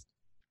stuff,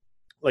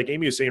 like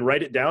Amy was saying,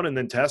 write it down and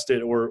then test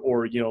it,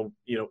 or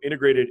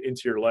integrate it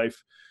into your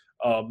life.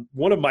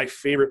 One of my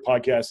favorite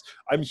podcasts,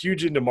 I'm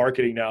huge into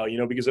marketing now,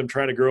 because I'm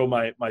trying to grow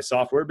my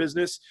software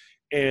business.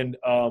 And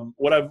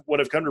what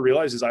I've come to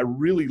realize is I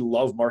really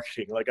love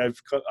marketing. Like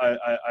I've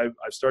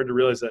started to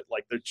realize that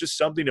like there's just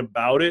something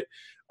about it.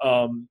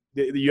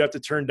 You have to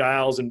turn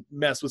dials and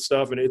mess with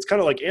stuff, and it's kind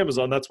of like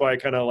Amazon. That's why I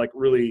kind of like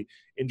really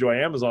enjoy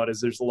Amazon,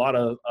 is there's a lot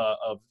of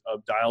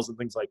dials and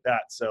things like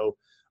that. So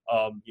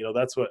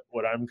that's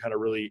what I'm kind of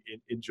really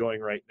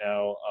enjoying right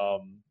now.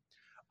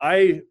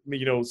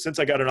 Since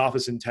I got an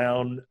office in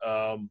town,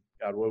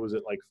 God, what was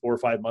it, like 4 or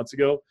 5 months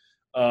ago?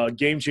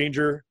 Game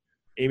changer.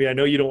 Amy, I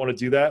know you don't want to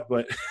do that,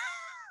 but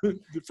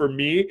for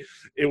me,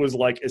 it was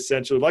like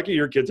essentially, lucky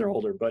your kids are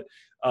older, but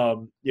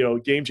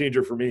game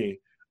changer for me.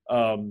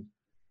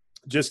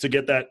 Just to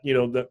get that,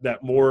 that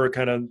more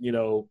kind of,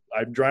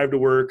 I drive to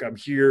work, I'm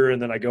here,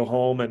 and then I go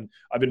home, and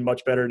I've been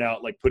much better now,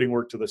 like putting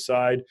work to the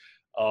side.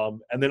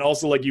 And then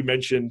also, like you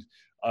mentioned,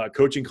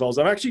 coaching calls.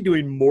 I'm actually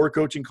doing more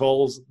coaching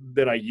calls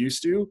than I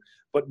used to,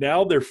 but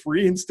now they're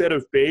free instead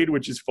of paid,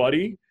 which is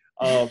funny.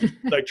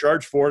 I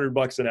charge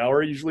 $400 an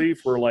hour usually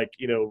for like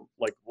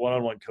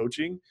one-on-one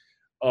coaching.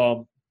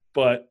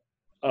 But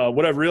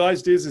what I've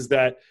realized is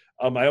that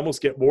I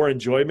almost get more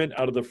enjoyment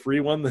out of the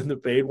free one than the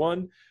paid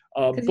one.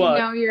 Because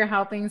you're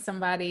helping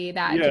somebody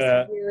that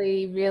just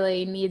really,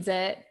 really needs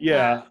it.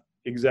 Yeah,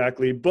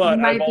 exactly. But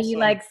you might be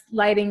like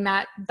lighting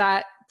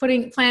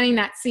planting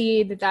that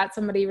seed that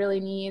somebody really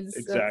needs.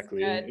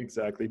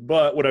 Exactly.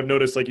 But what I've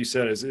noticed, like you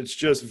said, is it's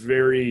just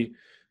very,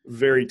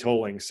 very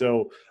tolling.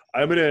 So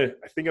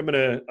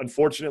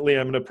unfortunately,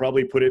 I'm going to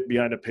probably put it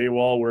behind a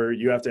paywall where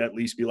you have to at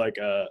least be like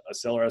a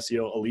Seller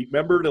SEO Elite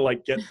member to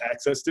like get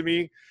access to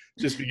me,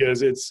 just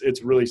because it's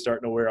really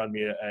starting to wear on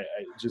me. I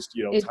just,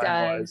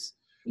 time-wise,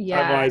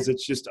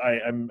 it's just,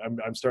 I'm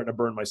starting to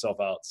burn myself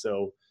out.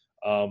 So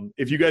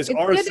if you guys it's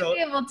good to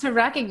be able to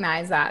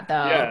recognize that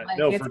though.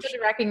 It's good to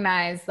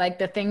recognize like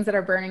the things that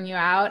are burning you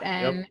out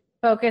and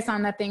focus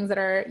on the things that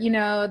are,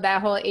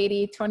 that whole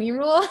 80-20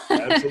 rule.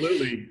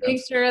 Absolutely. Make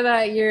sure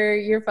that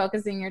you're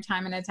focusing your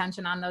time and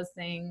attention on those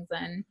things,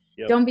 and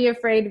don't be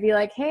afraid to be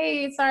like,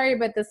 hey, sorry,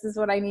 but this is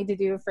what I need to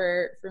do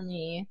for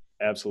me.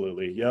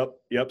 Absolutely.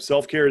 Yep.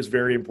 Self-care is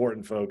very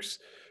important, folks.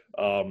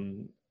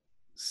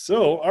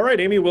 So, all right,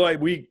 Amy, well,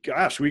 we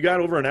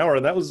got over an hour,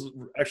 and that was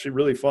actually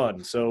really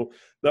fun. So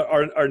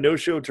our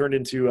no-show turned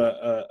into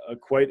a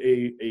quite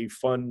a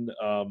fun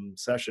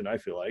session, I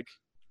feel like.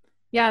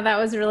 Yeah,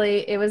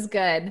 it was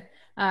good.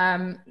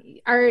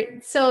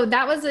 So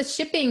that was a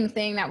shipping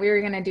thing that we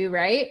were going to do,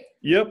 right?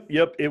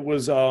 Yep. It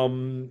was,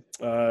 who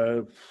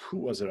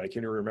was it? I can't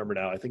even remember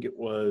now. I think it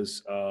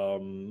was,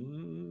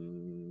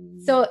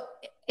 so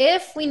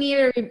if we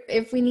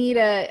need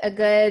a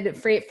good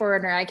freight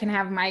forwarder, I can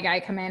have my guy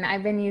come in.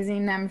 I've been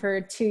using them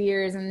for 2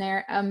 years and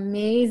they're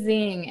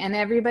amazing. And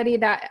everybody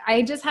that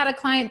I just had a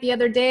client the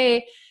other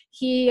day,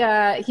 he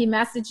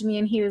messaged me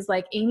and he was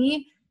like,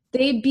 Amy,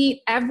 they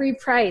beat every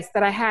price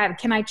that I had.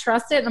 Can I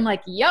trust it? And I'm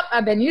like, yep,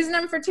 I've been using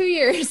them for 2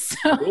 years.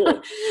 So,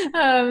 cool.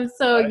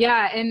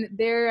 Yeah. And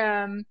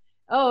they're,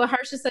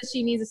 Harsha says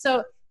she needs it.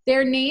 So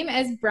their name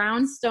is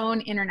Brownstone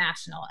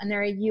International, and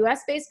they're a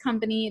US-based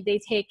company. They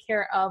take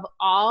care of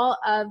all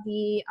of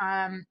the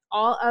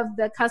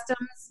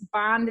customs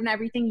bond and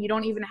everything. You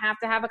don't even have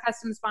to have a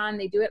customs bond.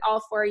 They do it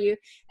all for you.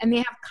 And they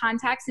have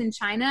contacts in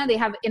China. They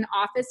have an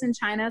office in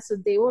China, so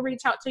they will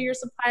reach out to your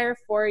supplier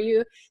for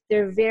you.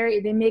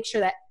 They make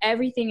sure that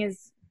everything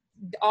is,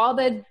 all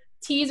the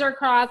T's are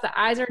crossed, the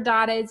I's are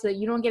dotted, so that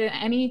you don't get in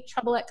any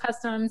trouble at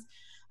customs.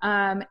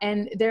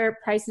 And their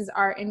prices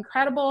are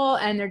incredible,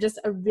 and they're just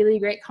a really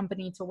great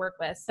company to work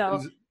with.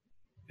 So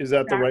is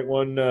that the right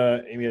one?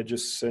 Amy, I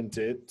just sent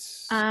it.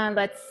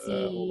 Let's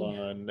see. Hold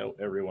on. No,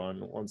 everyone.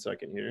 1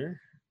 second here.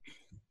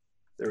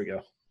 There we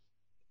go.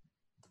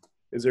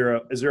 Is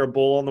there a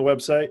bull on the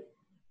website?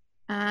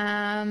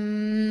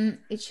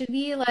 It should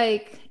be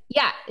like,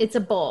 yeah, it's a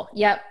bull.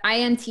 Yep.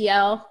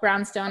 INTL,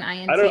 Brownstone,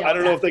 INTL. I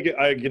don't know if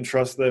I can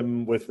trust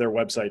them with their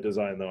website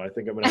design though. I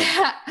think I'm going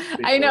to.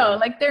 I know,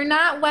 like they're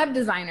not web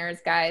designers,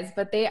 guys,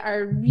 but they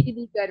are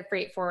really good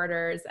freight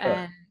forwarders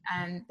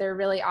and they're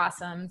really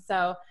awesome.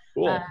 So,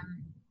 cool.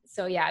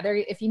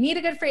 If you need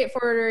a good freight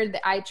forwarder,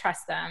 I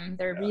trust them.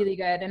 They're really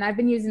good. And I've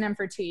been using them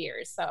for 2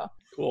 years. So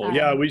cool.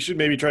 Yeah. We should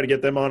maybe try to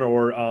get them on,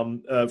 or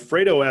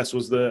FreightOS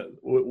was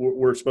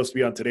we're supposed to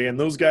be on today. And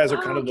those guys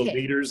are kind of the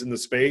leaders in the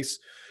space.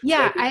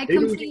 Yeah. So I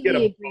completely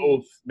agree.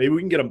 Maybe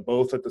we can get them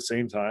both at the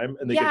same time.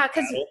 And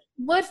because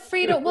what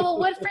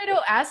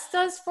FreightOS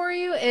does for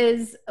you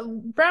is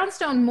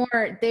Brownstone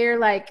more, they're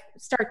like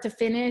start to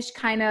finish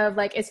kind of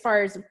like, as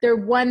far as they're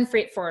one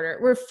freight forwarder,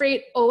 where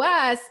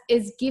FreightOS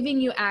is giving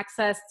you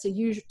access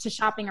to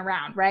shopping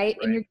around, right?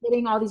 And you're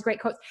getting all these great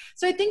quotes.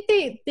 So I think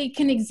they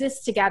can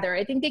exist together.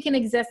 I think they can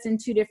exist in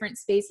two different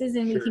spaces,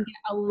 and we can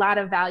get a lot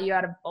of value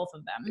out of both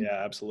of them.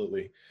 Yeah,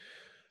 absolutely.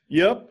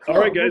 Yep. Cool.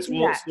 All right, guys. So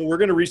we're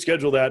going to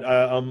reschedule that.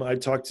 I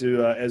talked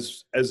to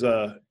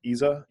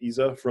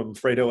Isa from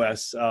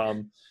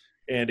FreightOS,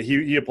 and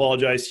he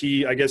apologized.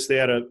 I guess they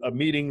had a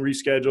meeting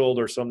rescheduled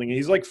or something.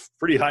 He's like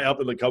pretty high up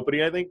in the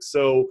company, I think.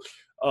 So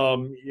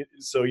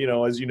So,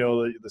 as you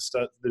know, the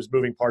stuff, there's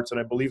moving parts, and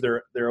I believe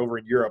they're over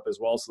in Europe as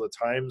well. So the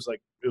times,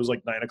 like, it was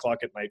like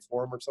 9:00 at night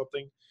for them or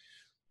something.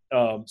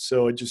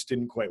 So it just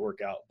didn't quite work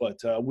out, but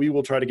we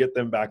will try to get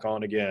them back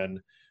on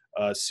again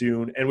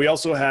soon. And we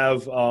also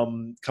have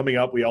coming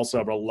up, we also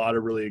have a lot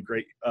of really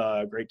great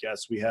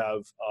guests. We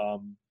have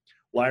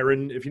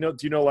Lyron. Do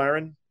you know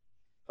Lyron,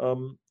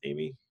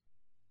 Amy?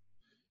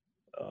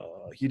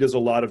 He does a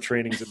lot of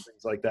trainings and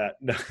things like that.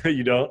 No,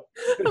 you don't?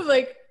 I'm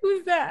like,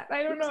 who's that?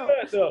 I don't know.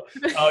 No.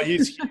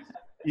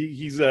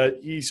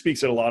 He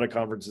speaks at a lot of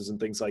conferences and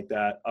things like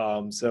that.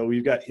 So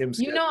we've got him.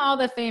 You know all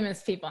the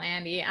famous people,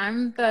 Andy.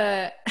 I'm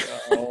the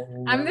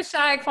I'm the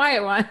shy,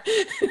 quiet one,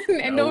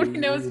 and nobody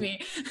knows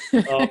me.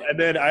 And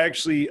then I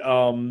actually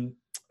I'm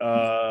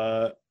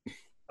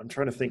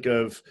trying to think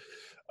of.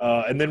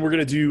 And then we're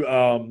gonna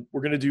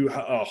do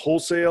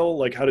wholesale,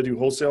 like how to do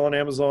wholesale on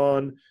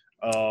Amazon.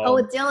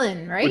 With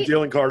Dylan, right? With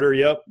Dylan Carter,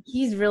 yep.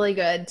 He's really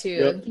good too.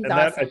 Yep. He's and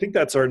awesome. I think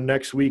that's our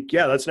next week.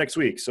 Yeah, that's next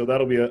week. So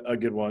that'll be a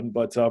good one.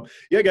 But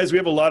yeah, guys, we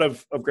have a lot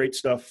of great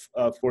stuff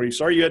for you.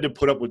 Sorry you had to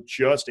put up with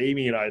just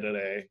Amy and I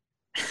today.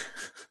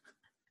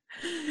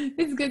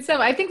 It's good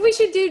stuff. I think we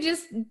should do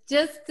just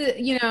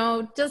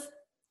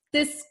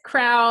this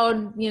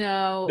crowd,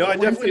 No, I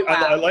definitely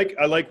I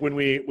like when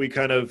we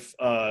kind of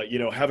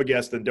have a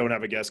guest and don't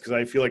have a guest, because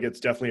I feel like it's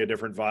definitely a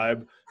different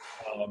vibe.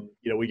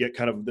 We get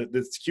kind of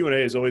this Q&A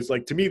is always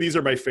like, to me, these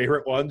are my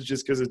favorite ones,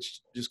 just because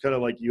it's just kind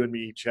of like you and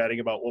me chatting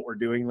about what we're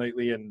doing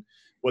lately and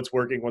what's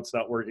working, what's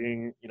not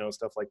working,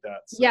 stuff like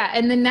that. So. Yeah.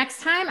 And the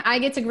next time I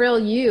get to grill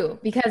you,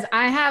 because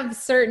I have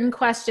certain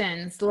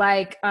questions,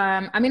 like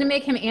I'm going to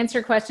make him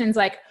answer questions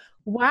like,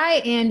 why,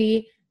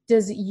 Andy,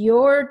 does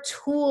your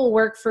tool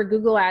work for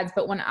Google Ads,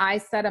 but when I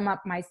set them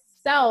up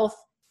myself,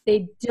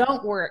 they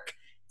don't work?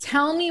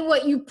 Tell me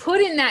what you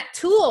put in that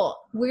tool.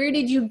 Where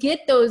did you get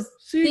those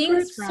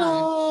things from?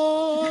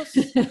 Sauce.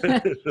 I'm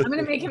going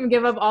to make him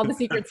give up all the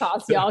secret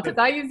sauce, y'all, because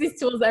I use these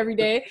tools every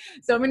day.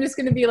 So I'm just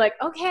going to be like,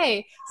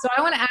 okay. So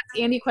I want to ask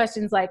Andy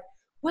questions like,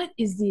 what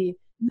is the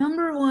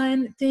number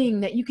one thing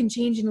that you can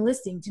change in a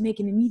listing to make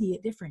an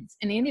immediate difference?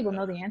 And Andy will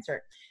know the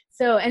answer.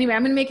 So anyway,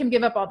 I'm going to make him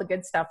give up all the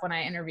good stuff when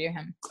I interview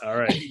him. All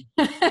right.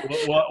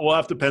 we'll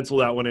have to pencil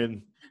that one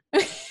in.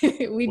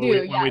 When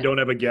we don't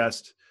have a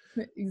guest.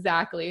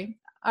 Exactly.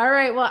 All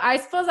right. Well, I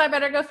suppose I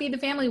better go feed the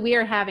family. We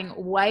are having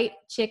white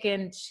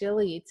chicken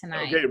chili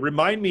tonight. Okay.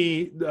 Remind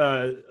me,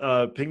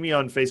 ping me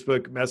on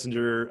Facebook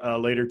Messenger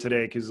later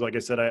today, because like I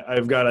said,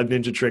 I've got a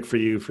ninja trick for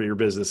you for your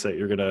business that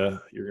you're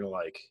gonna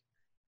like.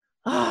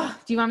 Oh,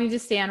 do you want me to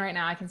just stay on right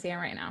now? I can stay on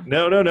right now.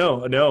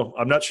 No.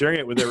 I'm not sharing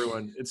it with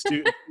everyone. It's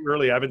too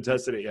early. I haven't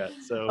tested it yet.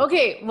 So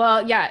okay.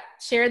 Well, yeah.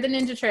 Share the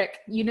ninja trick.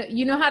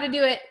 You know how to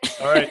do it.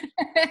 All right.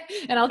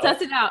 And I'll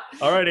test it out.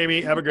 All right, Amy.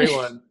 Have a great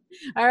one.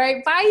 All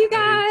right. Bye, you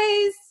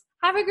guys.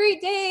 Have a great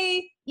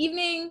day,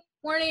 evening,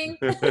 morning.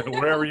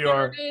 Wherever you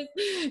are.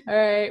 All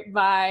right.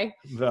 Bye.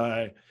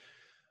 Bye.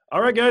 All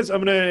right, guys,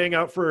 I'm going to hang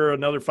out for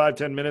another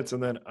 5-10 minutes,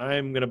 and then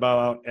I'm going to bow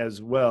out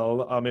as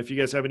well. If you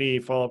guys have any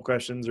follow-up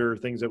questions or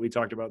things that we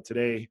talked about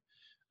today,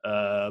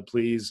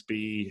 please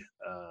be,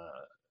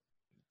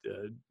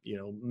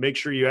 make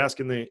sure you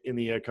ask in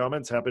the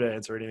comments. Happy to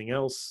answer anything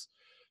else.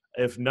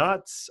 If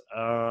not,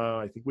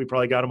 I think we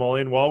probably got them all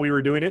in while we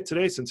were doing it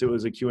today, since it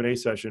was a Q&A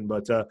session.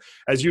 But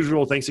as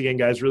usual, thanks again,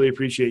 guys. Really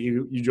appreciate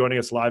you joining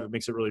us live. It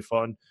makes it really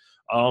fun.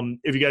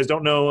 If you guys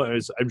don't know,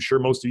 as I'm sure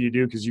most of you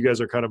do, because you guys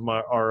are kind of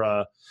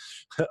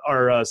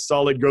our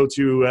solid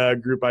go-to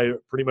group. I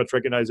pretty much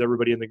recognize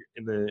everybody in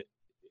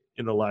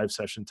the live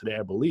session today,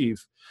 I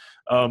believe.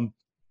 All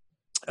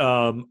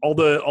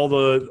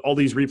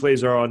these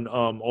replays are on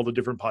all the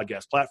different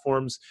podcast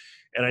platforms.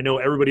 And I know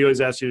everybody always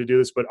asks you to do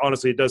this, but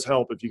honestly, it does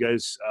help if you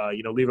guys,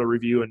 leave a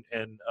review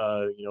and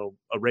a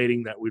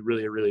rating. That we'd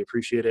really, really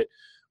appreciate it.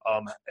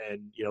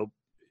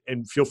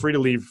 And feel free to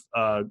leave,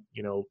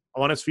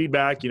 honest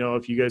feedback.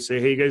 If you guys say,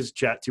 hey, you guys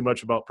chat too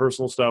much about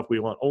personal stuff, we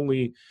want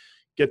only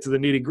get to the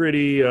nitty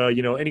gritty,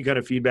 any kind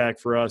of feedback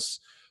for us.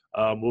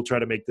 We'll try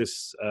to make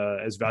this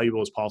as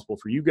valuable as possible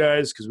for you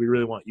guys, because we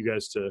really want you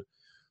guys to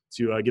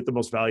get the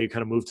most value,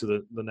 kind of move to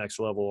the next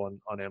level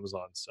on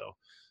Amazon. So,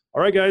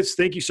 all right, guys,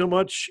 thank you so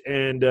much.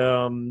 And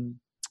the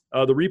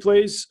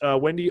replays,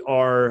 Wendy,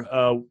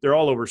 they're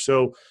all over.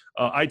 So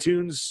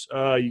iTunes,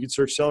 you can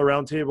search Seller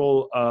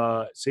Roundtable.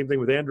 Same thing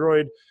with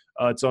Android.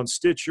 It's on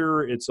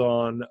Stitcher. It's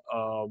on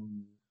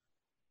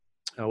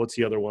what's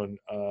the other one?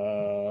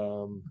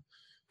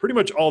 Pretty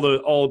much all the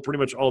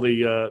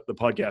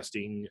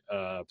podcasting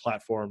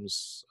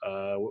platforms.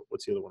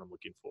 What's the other one I'm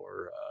looking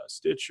for?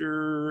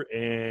 Stitcher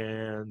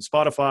and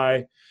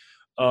Spotify.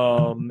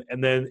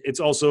 And then it's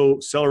also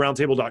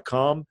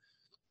sellerroundtable.com.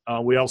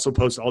 We also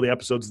post all the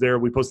episodes there.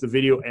 We post the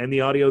video and the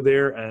audio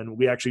there, and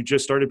we actually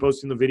just started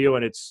posting the video,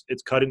 and it's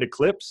cut into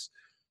clips.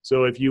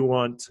 So if you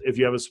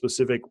have a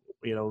specific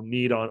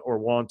need on or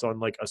want on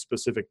like a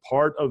specific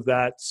part of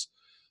that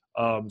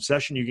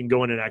session, you can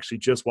go in and actually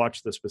just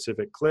watch the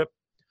specific clip.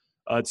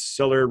 It's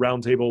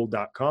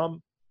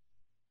sellerroundtable.com.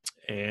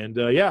 And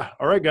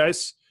all right,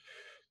 guys.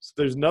 So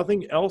there's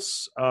nothing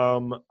else.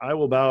 I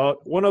will bow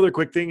out. One other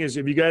quick thing is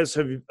if you guys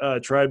have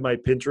tried my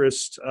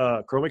Pinterest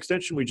Chrome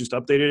extension, we just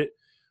updated it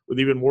with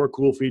even more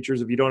cool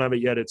features. If you don't have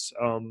it yet, it's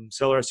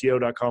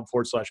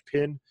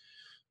sellerseo.com/pin.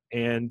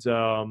 And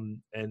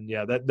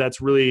yeah,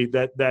 that's really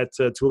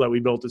that tool that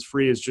we built is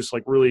free. Is just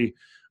like really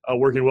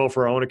working well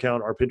for our own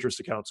account. Our Pinterest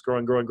account's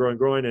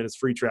growing, and it's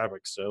free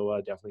traffic.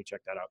 So definitely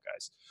check that out,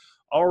 guys.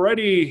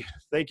 Alrighty,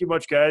 thank you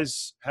much,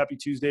 guys. Happy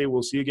Tuesday.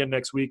 We'll see you again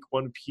next week,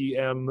 1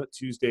 p.m.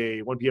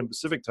 Tuesday, 1 p.m.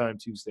 Pacific time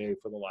Tuesday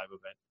for the live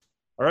event.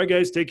 All right,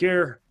 guys, take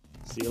care.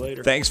 See you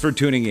later. Thanks for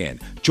tuning in.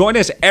 Join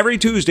us every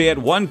Tuesday at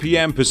 1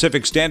 p.m.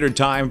 Pacific Standard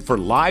Time for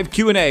live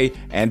Q&A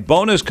and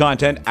bonus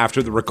content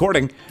after the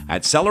recording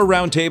at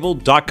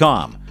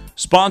sellerroundtable.com.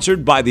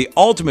 Sponsored by the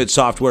ultimate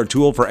software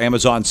tool for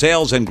Amazon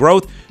sales and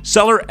growth,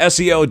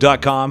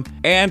 sellerseo.com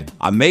and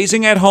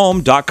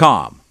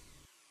amazingathome.com.